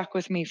stuck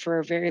with me for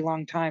a very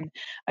long time.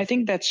 I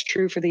think that's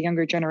true for the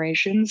younger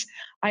generations.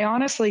 I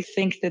honestly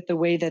think that the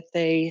way that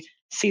they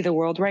see the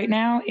world right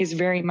now is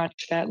very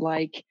much that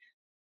like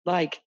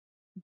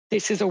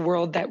this is a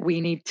world that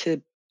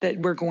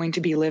we're going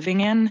to be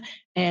living in,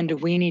 and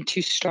we need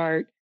to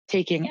start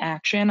taking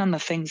action on the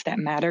things that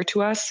matter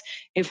to us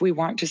if we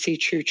want to see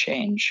true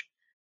change.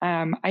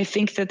 I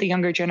think that the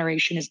younger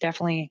generation is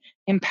definitely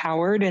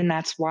empowered, and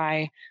that's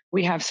why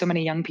we have so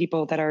many young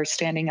people that are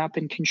standing up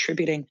and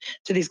contributing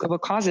to these global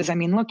causes. I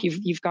mean, look,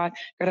 you've got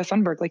Greta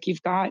Thunberg, like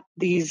you've got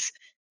these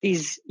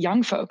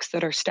young folks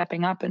that are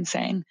stepping up and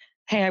saying,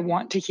 "Hey, I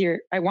want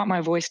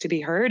my voice to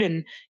be heard,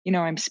 and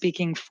I'm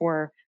speaking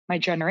for my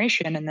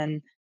generation," and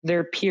then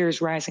their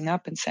peers rising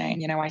up and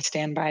saying, I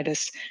stand by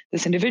this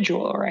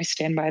individual, or I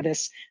stand by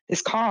this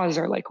cause,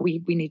 or like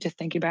we need to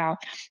think about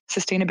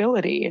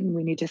sustainability, and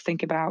we need to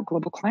think about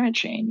global climate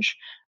change.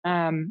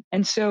 And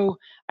so,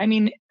 I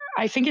mean,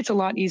 I think it's a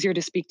lot easier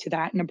to speak to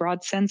that in a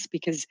broad sense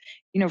because,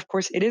 of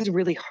course, it is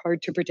really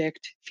hard to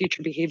predict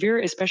future behavior,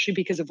 especially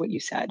because of what you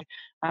said.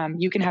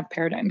 You can have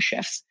paradigm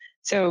shifts.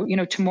 So,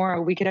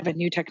 tomorrow we could have a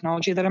new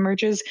technology that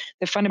emerges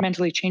that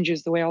fundamentally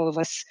changes the way all of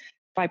us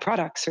buy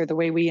products or the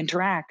way we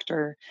interact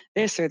or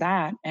this or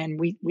that. And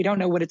we don't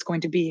know what it's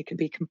going to be. It could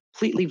be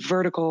completely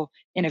vertical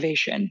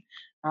innovation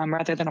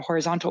rather than a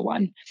horizontal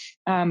one.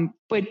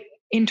 But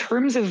in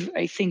terms of,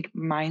 I think,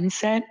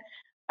 mindset,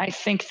 I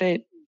think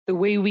that the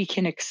way we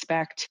can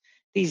expect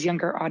these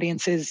younger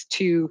audiences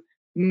to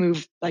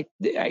move,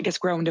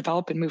 grow and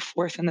develop and move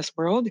forth in this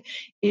world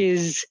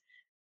is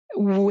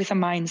with a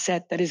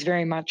mindset that is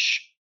very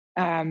much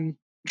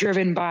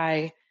driven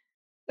by,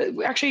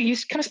 actually, you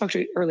kind of spoke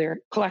to it earlier,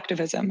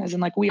 collectivism, as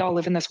in like we all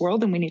live in this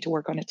world and we need to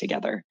work on it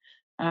together,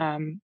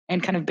 and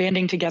kind of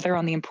banding together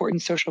on the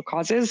important social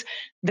causes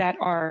that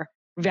are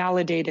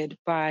validated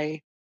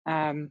by,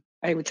 I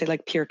would say,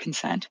 like peer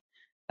consent,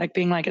 like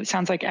being like, it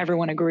sounds like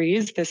everyone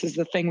agrees this is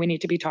the thing we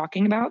need to be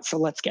talking about, so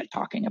let's get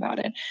talking about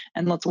it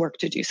and let's work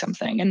to do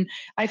something. And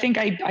I think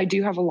I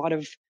do have a lot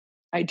of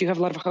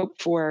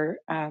hope for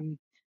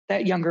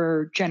that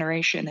younger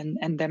generation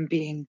and them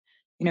being,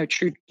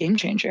 true game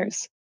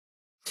changers.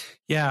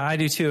 Yeah, I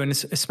do too. And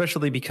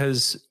especially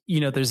because,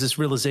 there's this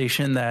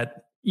realization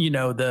that,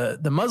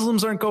 the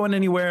Muslims aren't going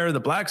anywhere. The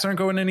blacks aren't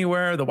going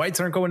anywhere. The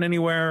whites aren't going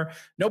anywhere.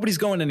 Nobody's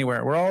going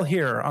anywhere. We're all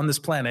here on this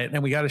planet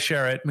and we got to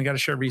share it. And we got to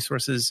share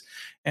resources,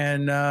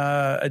 and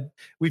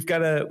we've got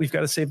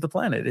to save the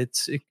planet.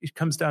 It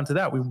comes down to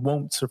that. We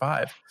won't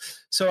survive.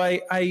 So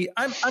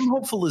I'm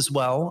hopeful as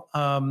well.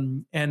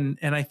 And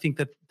I think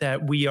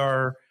that we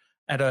are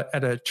at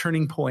a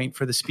turning point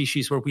for the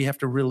species where we have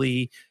to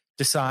really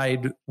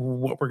decide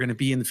what we're going to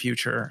be in the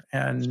future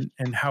and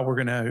how we're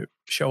going to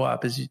show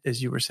up,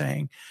 as you were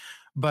saying.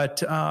 But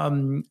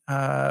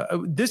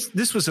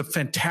this was a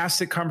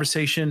fantastic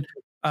conversation.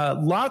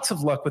 Lots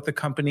of luck with the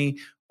company.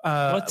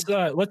 Let's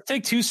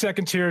take 2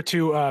 seconds here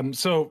to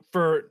so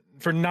for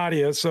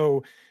Nadia.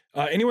 So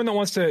anyone that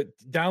wants to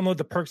download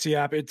the Perksy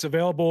app, it's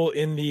available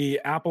in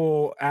the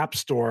Apple App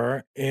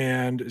Store.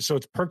 And so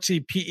it's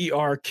Perksy,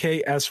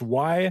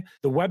 Perksy.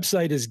 The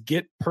website is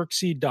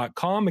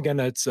getperksy.com. Again,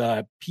 that's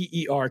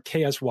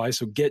Perksy.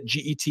 So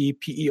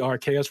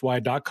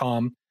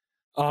getperksy.com.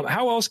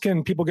 How else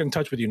can people get in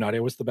touch with you,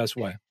 Nadia? What's the best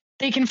way?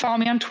 They can follow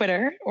me on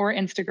Twitter or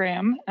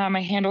Instagram.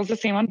 My handle is the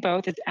same on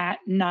both. It's at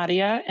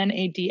Nadia,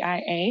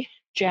 Nadia,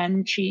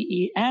 Gen,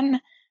 Gen.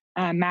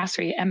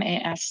 Masri,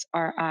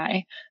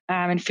 Masri,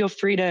 and feel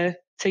free to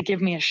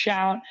give me a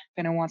shout if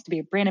anyone wants to be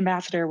a brand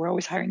ambassador. We're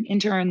always hiring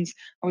interns,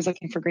 always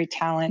looking for great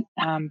talent,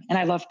 and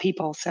I love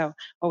people, so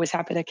always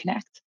happy to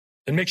connect.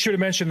 And make sure to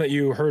mention that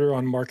you heard her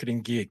on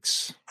Marketing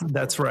Geeks.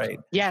 That's right.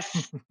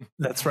 Yes,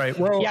 that's right.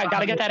 Well, yeah, got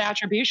to get that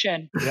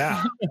attribution.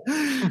 Yeah,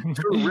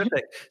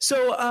 terrific.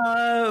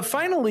 So,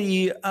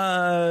 finally,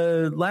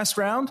 last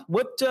round.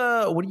 What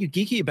are you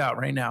geeky about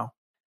right now?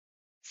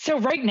 So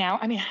right now,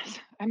 I mean,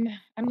 I'm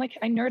like,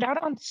 I nerd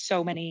out on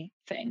so many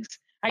things.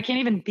 I can't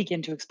even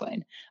begin to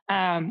explain.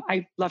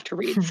 I love to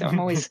read, so I'm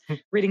always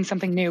reading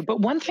something new. But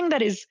one thing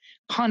that is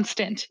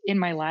constant in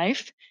my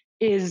life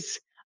is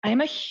I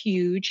am a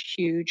huge,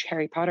 huge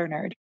Harry Potter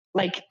nerd,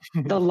 like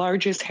the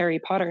largest Harry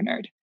Potter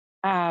nerd.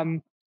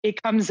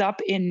 It comes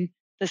up in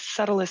the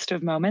subtlest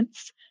of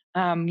moments.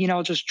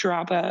 I'll just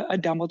drop a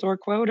Dumbledore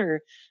quote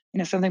or,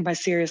 something by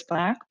Sirius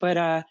Black.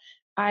 But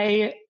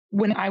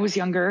when I was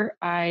younger,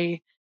 I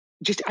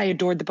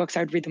adored the books.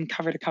 I would read them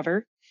cover to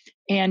cover.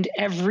 And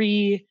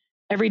every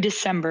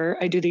December,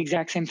 I do the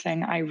exact same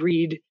thing. I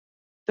read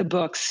the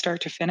books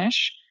start to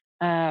finish.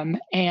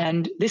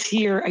 And this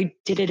year I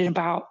did it in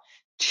about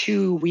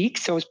 2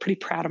 weeks. So I was pretty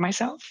proud of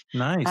myself.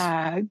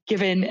 Nice.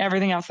 Given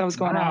everything else that was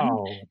going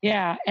on.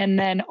 Yeah. And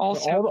then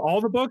also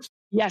all the books?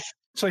 Yes.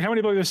 So how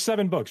many books? There's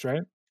 7 books,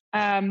 right?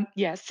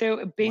 Yeah.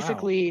 So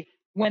basically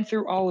went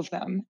through all of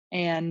them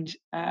and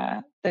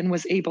then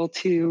was able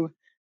to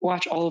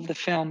watch all of the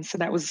films. So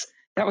that was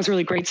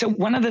really great. So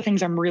one of the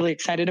things I'm really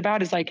excited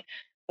about is like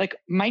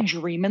my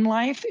dream in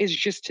life is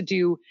just to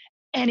do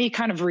any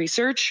kind of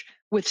research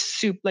with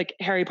like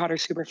Harry Potter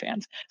super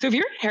fans. So if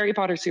you're a Harry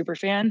Potter super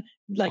fan,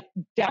 like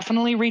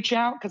definitely reach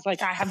out, because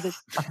like I have this,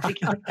 like,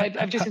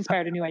 I've just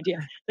inspired a new idea.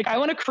 Like I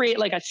want to create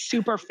like a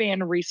super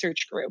fan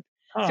research group.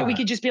 So we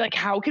could just be like,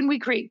 how can we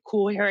create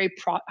cool Harry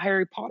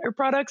Potter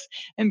products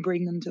and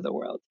bring them to the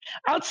world?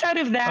 Outside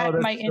of that,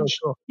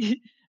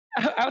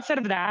 outside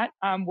of that,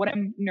 what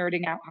I'm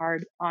nerding out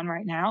hard on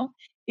right now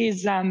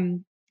is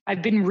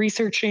I've been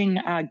researching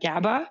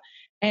GABA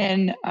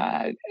and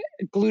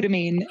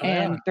glutamine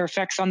and their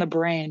effects on the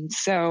brain.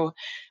 So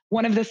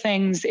one of the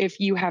things, if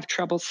you have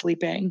trouble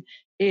sleeping,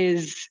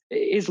 is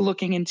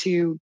looking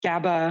into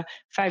GABA,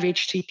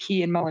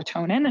 5-HTP, and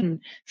melatonin,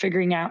 and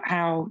figuring out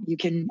how you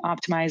can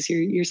optimize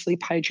your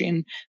sleep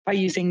hygiene by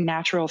using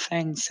natural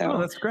things. So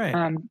that's great.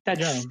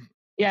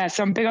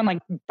 So I'm big on like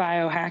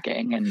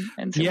biohacking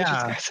and so which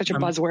is such a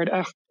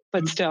buzzword.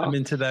 But still, I'm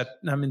into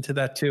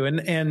that too.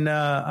 And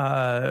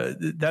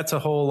that's a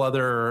whole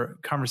other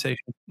conversation.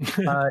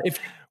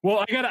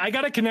 Well, I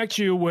gotta connect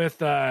you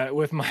with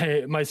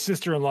my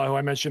sister-in-law, who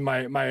I mentioned.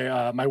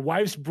 My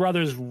wife's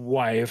brother's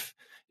wife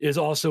is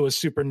also a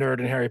super nerd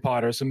in Harry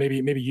Potter. So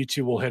maybe you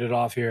two will hit it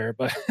off here.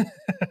 But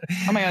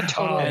oh my God,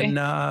 totally.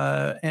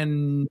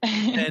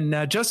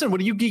 And Justin, what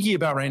are you geeky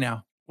about right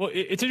now? Well,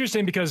 it's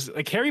interesting because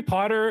like Harry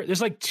Potter,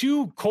 there's like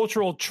two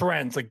cultural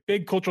trends, like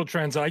big cultural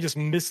trends that I just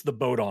missed the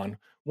boat on.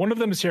 One of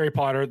them is Harry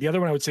Potter. The other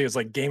one I would say is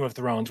like Game of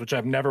Thrones, which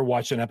I've never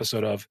watched an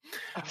episode of.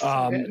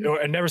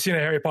 I've never seen a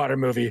Harry Potter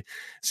movie.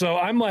 So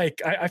I'm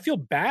like, I feel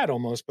bad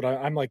almost, but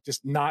I'm like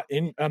just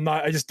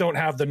I just don't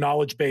have the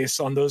knowledge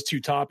base on those two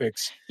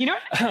topics. You know,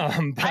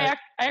 I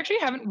actually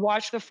haven't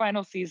watched the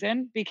final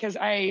season because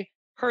I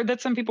heard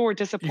that some people were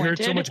disappointed. You heard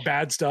so much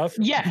bad stuff.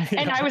 Yeah.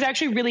 And I was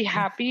actually really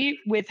happy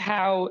with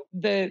how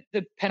the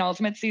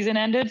penultimate season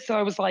ended. So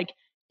I was like,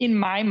 in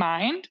my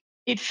mind,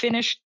 it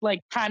finished like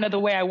kind of the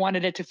way I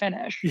wanted it to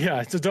finish.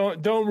 Yeah. So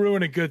don't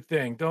ruin a good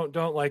thing. Don't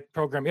like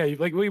program. Yeah.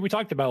 Like we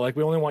talked about, like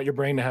we only want your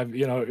brain to have,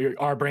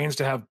 our brains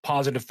to have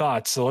positive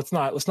thoughts. So let's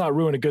not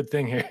ruin a good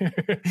thing here.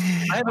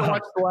 I haven't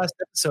watched the last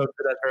episode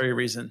for that very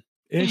reason.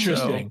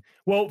 Interesting.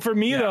 Well, for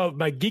me though,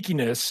 my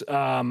geekiness,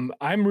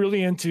 I'm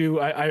really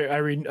into.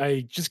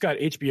 I just got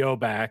HBO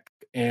back,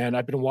 and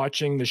I've been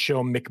watching the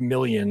show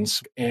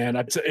McMillions, and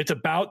it's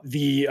about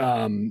the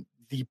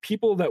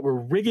people that were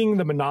rigging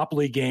the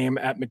Monopoly game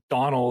at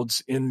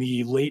McDonald's in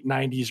the late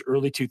 90s,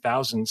 early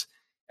 2000s,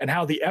 and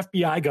how the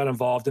FBI got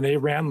involved, and they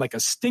ran like a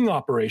sting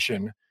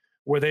operation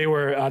where they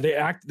were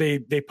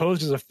they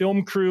posed as a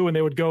film crew, and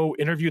they would go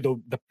interview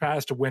the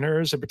past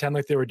winners and pretend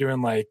like they were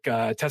doing like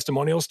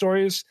testimonial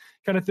stories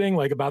kind of thing,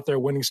 like about their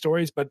winning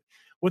stories. But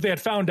what they had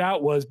found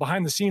out was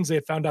behind the scenes, they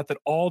had found out that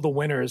all the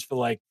winners for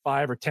like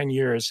 5 or 10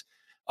 years,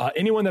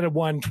 anyone that had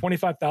won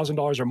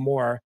 $25,000 or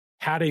more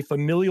had a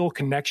familial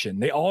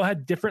connection. They all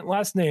had different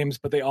last names,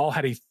 but they all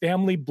had a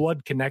family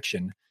blood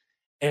connection.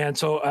 And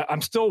so I'm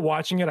still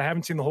watching it. I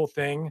haven't seen the whole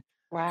thing.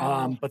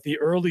 Wow. But the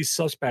early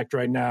suspect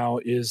right now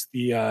is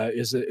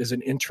is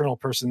an internal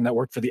person that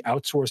worked for the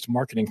outsourced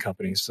marketing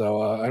company.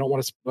 So I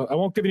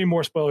won't give any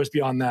more spoilers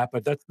beyond that,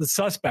 but that's the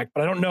suspect,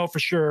 but I don't know for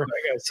sure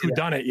who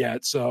done it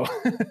yet. So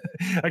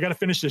I got to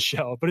finish this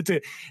show, but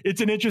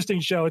it's an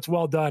interesting show. It's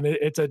well done.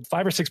 It's a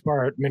 5 or 6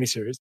 part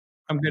miniseries.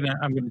 I'm going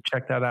to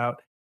check that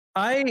out.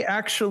 I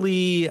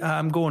actually,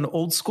 I'm going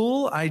old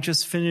school. I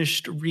just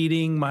finished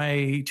reading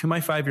to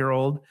my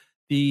 5-year-old,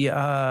 the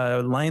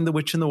Lion, the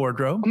Witch, and the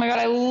Wardrobe. Oh my God,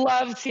 I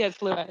love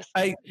C.S. Lewis.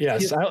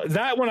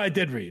 That one I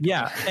did read.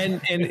 Yeah,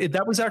 and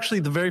that was actually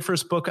the very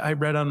first book I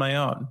read on my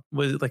own.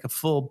 Was like a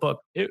full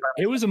book. It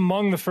was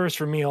among the first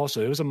for me.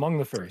 Also, it was among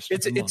the first.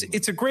 It's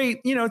a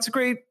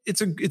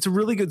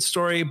really good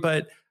story.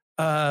 But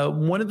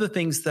one of the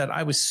things that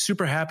I was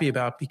super happy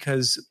about,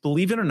 because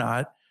believe it or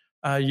not,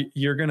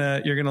 you're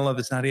gonna love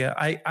this, Nadia.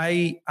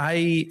 I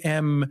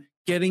am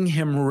getting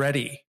him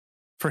ready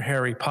for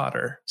Harry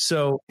Potter.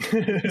 So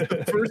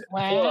the first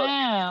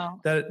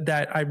book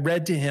that I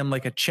read to him,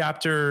 like a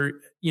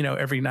chapter,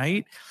 every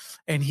night,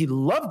 and he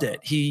loved it.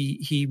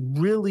 He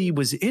really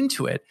was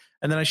into it.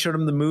 And then I showed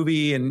him the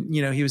movie, and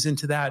he was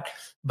into that.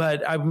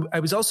 But I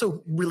was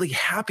also really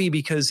happy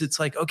because it's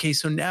like, okay,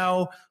 so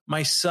now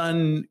my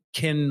son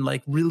can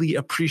like really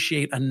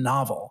appreciate a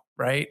novel,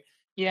 right?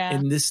 Yeah.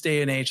 In this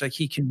day and age, like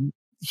he can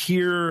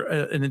hear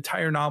an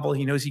entire novel.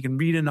 He knows he can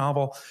read a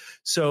novel.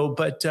 So,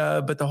 but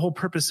the whole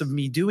purpose of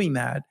me doing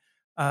that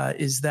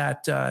is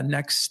that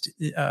next,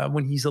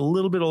 when he's a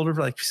little bit older,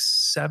 like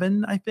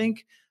 7, I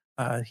think,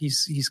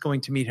 he's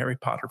going to meet Harry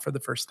Potter for the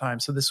first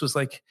time. So this was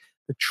like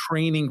the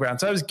training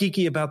ground. So I was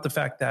geeky about the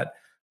fact that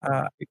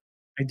I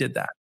did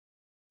that.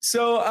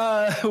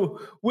 So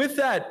with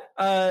that,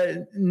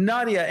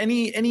 Nadia,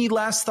 any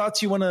last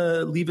thoughts you want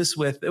to leave us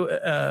with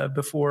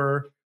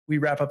before we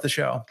wrap up the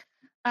show?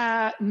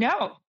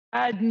 No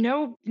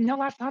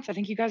last thoughts. I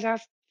think you guys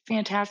asked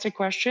fantastic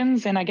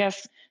questions. And I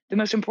guess the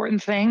most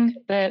important thing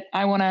that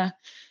I want to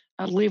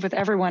leave with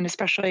everyone,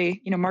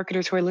 especially,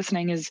 marketers who are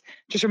listening, is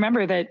just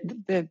remember that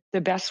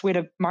the best way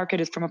to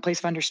market is from a place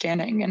of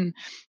understanding and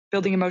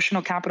building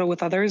emotional capital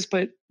with others,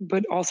 but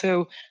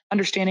also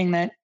understanding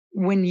that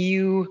when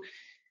you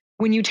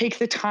take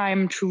the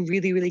time to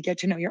really, really get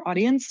to know your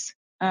audience,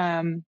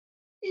 I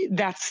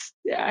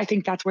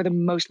think that's where the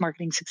most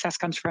marketing success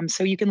comes from.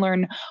 So you can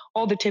learn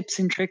all the tips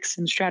and tricks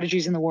and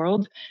strategies in the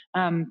world.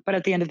 But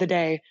at the end of the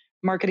day,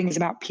 marketing is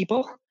about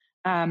people.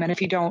 And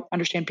if you don't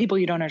understand people,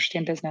 you don't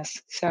understand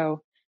business.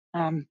 So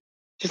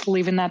just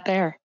leaving that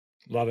there.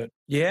 Love it.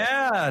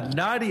 Yeah.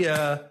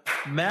 Nadia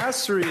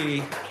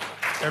Masri,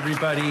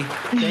 everybody.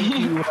 Thank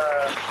you.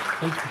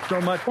 Thank you so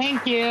much.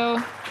 Thank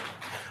you.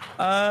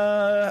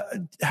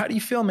 How do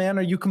you feel, man?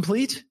 Are you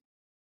complete?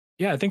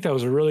 Yeah, I think that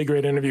was a really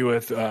great interview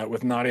with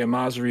Nadia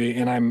Masri,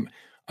 and I'm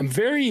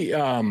very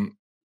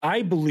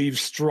I believe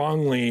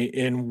strongly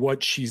in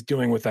what she's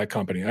doing with that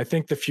company. I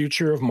think the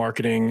future of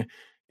marketing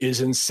is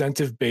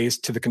incentive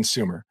based to the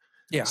consumer.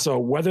 Yeah. So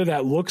whether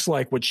that looks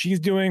like what she's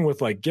doing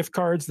with like gift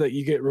cards that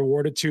you get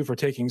rewarded to for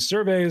taking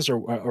surveys,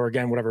 or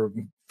again whatever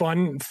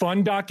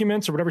fun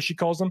documents or whatever she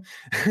calls them,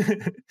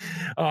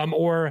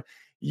 or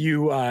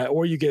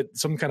you get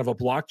some kind of a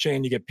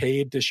blockchain, you get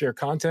paid to share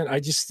content. I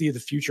just see the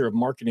future of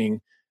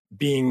marketing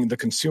being the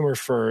consumer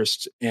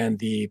first and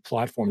the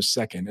platform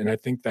second. And I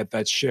think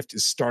that shift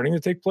is starting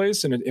to take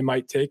place, and it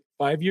might take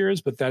 5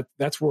 years, but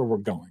that's where we're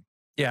going.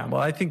 Yeah.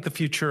 Well, I think the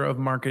future of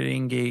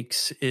Marketing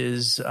Geeks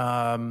is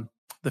the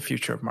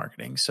future of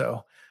marketing.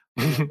 So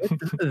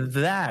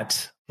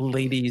that,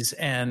 ladies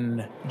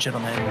and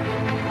gentlemen,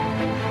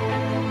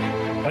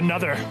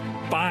 another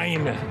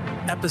fine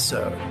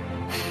episode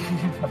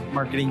of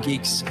Marketing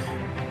Geeks.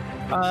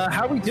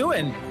 How are we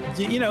doing?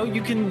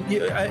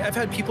 I've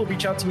had people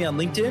reach out to me on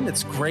LinkedIn.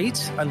 It's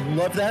great. I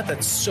love that.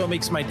 That so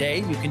makes my day.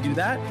 You can do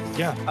that.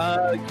 Yeah.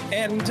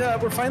 And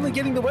we're finally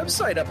getting the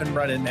website up and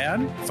running,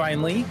 man.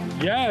 Finally.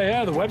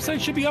 Yeah. The website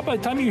should be up by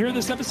the time you hear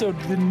this episode.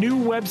 The new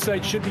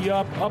website should be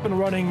up and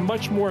running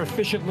much more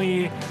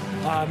efficiently.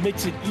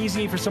 Makes it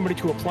easy for somebody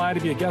to apply to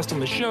be a guest on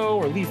the show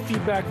or leave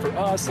feedback for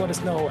us. Let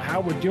us know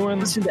how we're doing.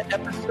 Listen to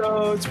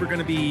episodes. We're going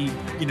to be,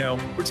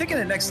 we're taking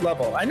it next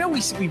level. I know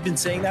we've been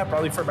saying that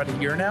probably for about a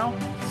year now.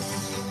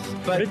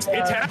 But it's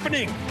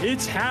happening.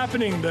 It's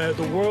happening.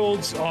 The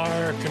worlds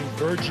are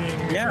converging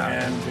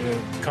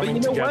and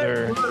coming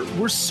together. What?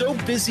 We're so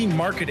busy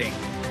marketing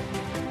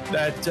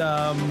that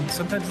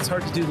sometimes it's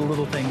hard to do the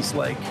little things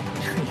like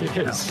it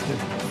is.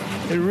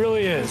 It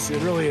really is.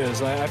 It really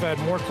is. I've had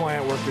more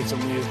client work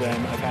recently than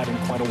I've had in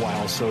quite a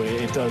while, so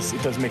it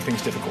does make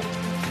things difficult.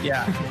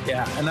 Yeah.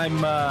 And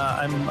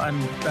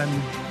I'm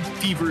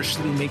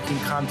feverishly making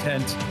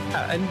content.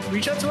 And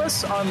reach out to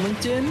us on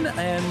LinkedIn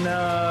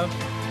and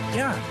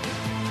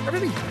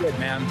everything's good,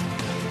 man.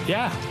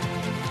 Yeah.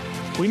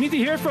 We need to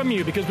hear from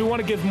you because we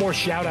want to give more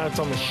shout outs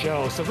on the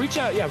show. So reach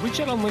out on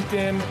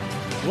LinkedIn.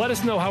 Let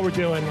us know how we're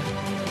doing.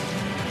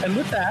 And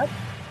with that,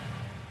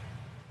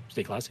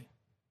 stay classy.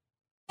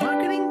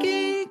 Marketing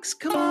Geeks,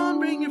 come on,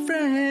 bring your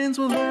friends.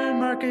 We'll learn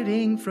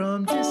marketing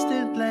from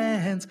distant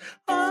lands.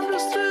 Andre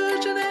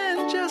Sturgeon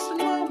and Justin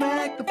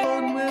Womack, the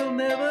fun will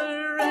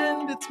never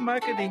end. It's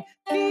Marketing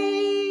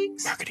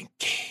Geeks. Marketing